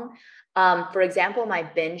long. For example, my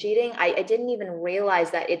binge eating, I didn't even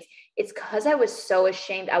realize that it's because I was so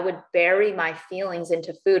ashamed. I would bury my feelings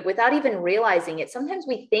into food without even realizing it. Sometimes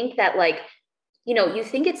we think that, like, you know, you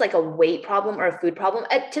think it's like a weight problem or a food problem.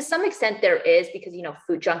 To some extent there is, because, you know,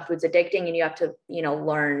 junk food's addicting and you have to, you know,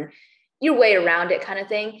 learn your way around it kind of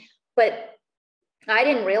thing. But I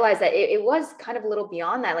didn't realize that it was kind of a little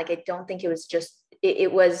beyond that. Like, I don't think it was just,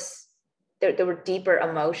 it was, there were deeper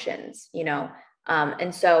emotions, you know?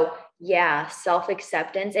 And so, yeah,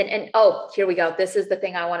 self-acceptance. And oh, here we go. This is the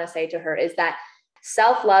thing I want to say to her, is that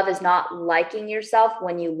self-love is not liking yourself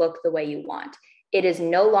when you look the way you want. It is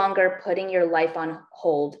no longer putting your life on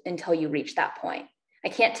hold until you reach that point. I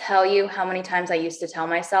can't tell you how many times I used to tell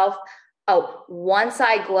myself, oh, once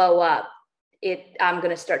I glow up, I'm going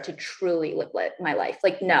to start to truly live my life.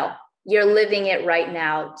 Like, no, you're living it right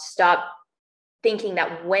now. Stop thinking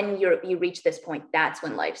that when you reach this point, that's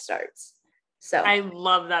when life starts. So I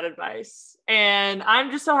love that advice. And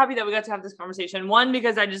I'm just so happy that we got to have this conversation. One,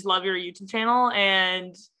 because I just love your YouTube channel.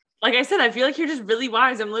 And like I said, I feel like you're just really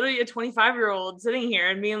wise. I'm literally a 25-year-old sitting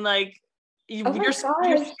here and being like, you're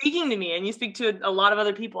speaking to me, and you speak to a lot of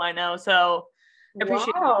other people I know. So I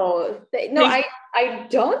appreciate it. No, I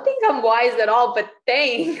don't think I'm wise at all, but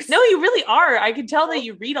thanks. No, you really are. I can tell that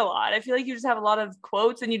you read a lot. I feel like you just have a lot of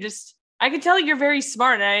quotes, and I can tell you're very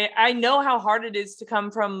smart. And I know how hard it is to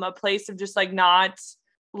come from a place of just like not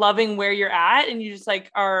loving where you're at. And you just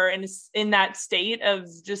like are in that state of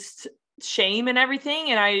just shame and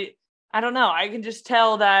everything. And I don't know. I can just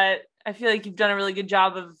tell that I feel like you've done a really good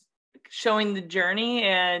job of showing the journey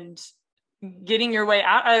and getting your way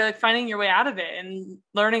out, finding your way out of it and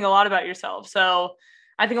learning a lot about yourself. So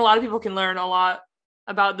I think a lot of people can learn a lot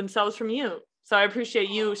about themselves from you. So I appreciate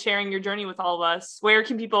you sharing your journey with all of us. Where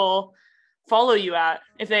can people follow you at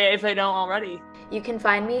if they don't already? You can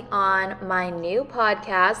find me on my new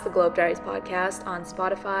podcast, the Globe Diaries podcast, on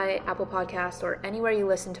Spotify, Apple Podcasts, or anywhere you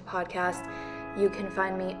listen to podcasts. You can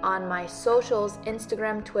find me on my socials,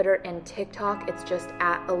 Instagram, Twitter, and TikTok. It's just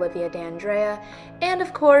at Alivia D'Andrea. And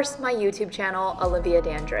of course, my YouTube channel, Alivia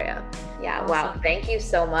D'Andrea. Yeah, awesome. Wow. Thank you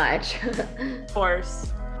so much. Of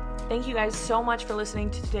course. Thank you guys so much for listening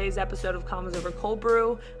to today's episode of Convos Over Cold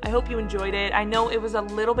Brew. I hope you enjoyed it. I know it was a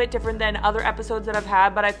little bit different than other episodes that I've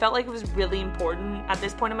had, but I felt like it was really important at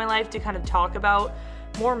this point in my life to kind of talk about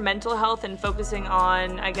more mental health and focusing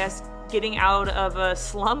on, I guess, getting out of a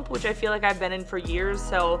slump, which I feel like I've been in for years.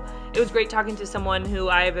 So it was great talking to someone who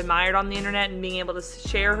I've admired on the internet and being able to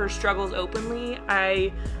share her struggles openly.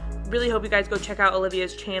 I really hope you guys go check out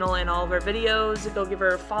Olivia's channel and all of her videos. Go give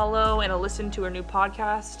her a follow and a listen to her new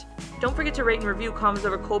podcast. Don't forget to rate and review Convos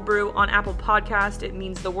Over Cold Brew on Apple Podcast. It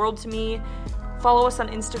means the world to me. Follow us on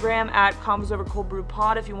Instagram at Convos Over Cold Brew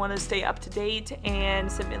Pod if you want to stay up to date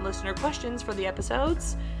and submit listener questions for the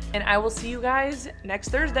episodes. And I will see you guys next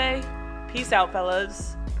Thursday. Peace out,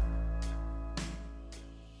 fellas.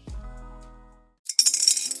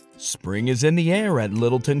 Spring is in the air at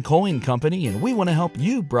Littleton Coin Company, and we want to help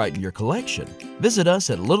you brighten your collection. Visit us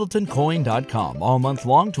at littletoncoin.com all month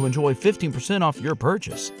long to enjoy 15% off your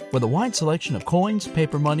purchase. With a wide selection of coins,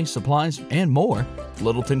 paper money, supplies, and more,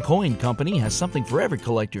 Littleton Coin Company has something for every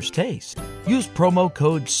collector's taste. Use promo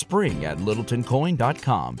code SPRING at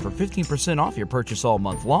littletoncoin.com for 15% off your purchase all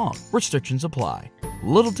month long. Restrictions apply.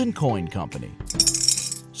 Littleton Coin Company.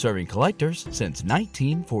 Serving collectors since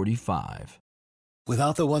 1945.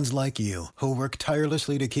 Without the ones like you, who work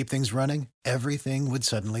tirelessly to keep things running, everything would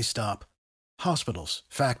suddenly stop. Hospitals,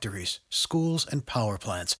 factories, schools, and power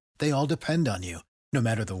plants, they all depend on you. No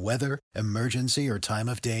matter the weather, emergency, or time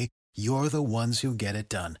of day, you're the ones who get it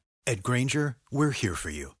done. At Grainger, we're here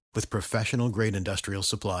for you with professional-grade industrial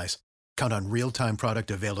supplies. Count on real-time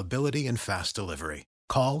product availability and fast delivery.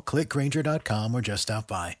 Call, click Grainger.com, or just stop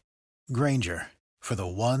by. Grainger, for the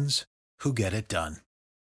ones who get it done.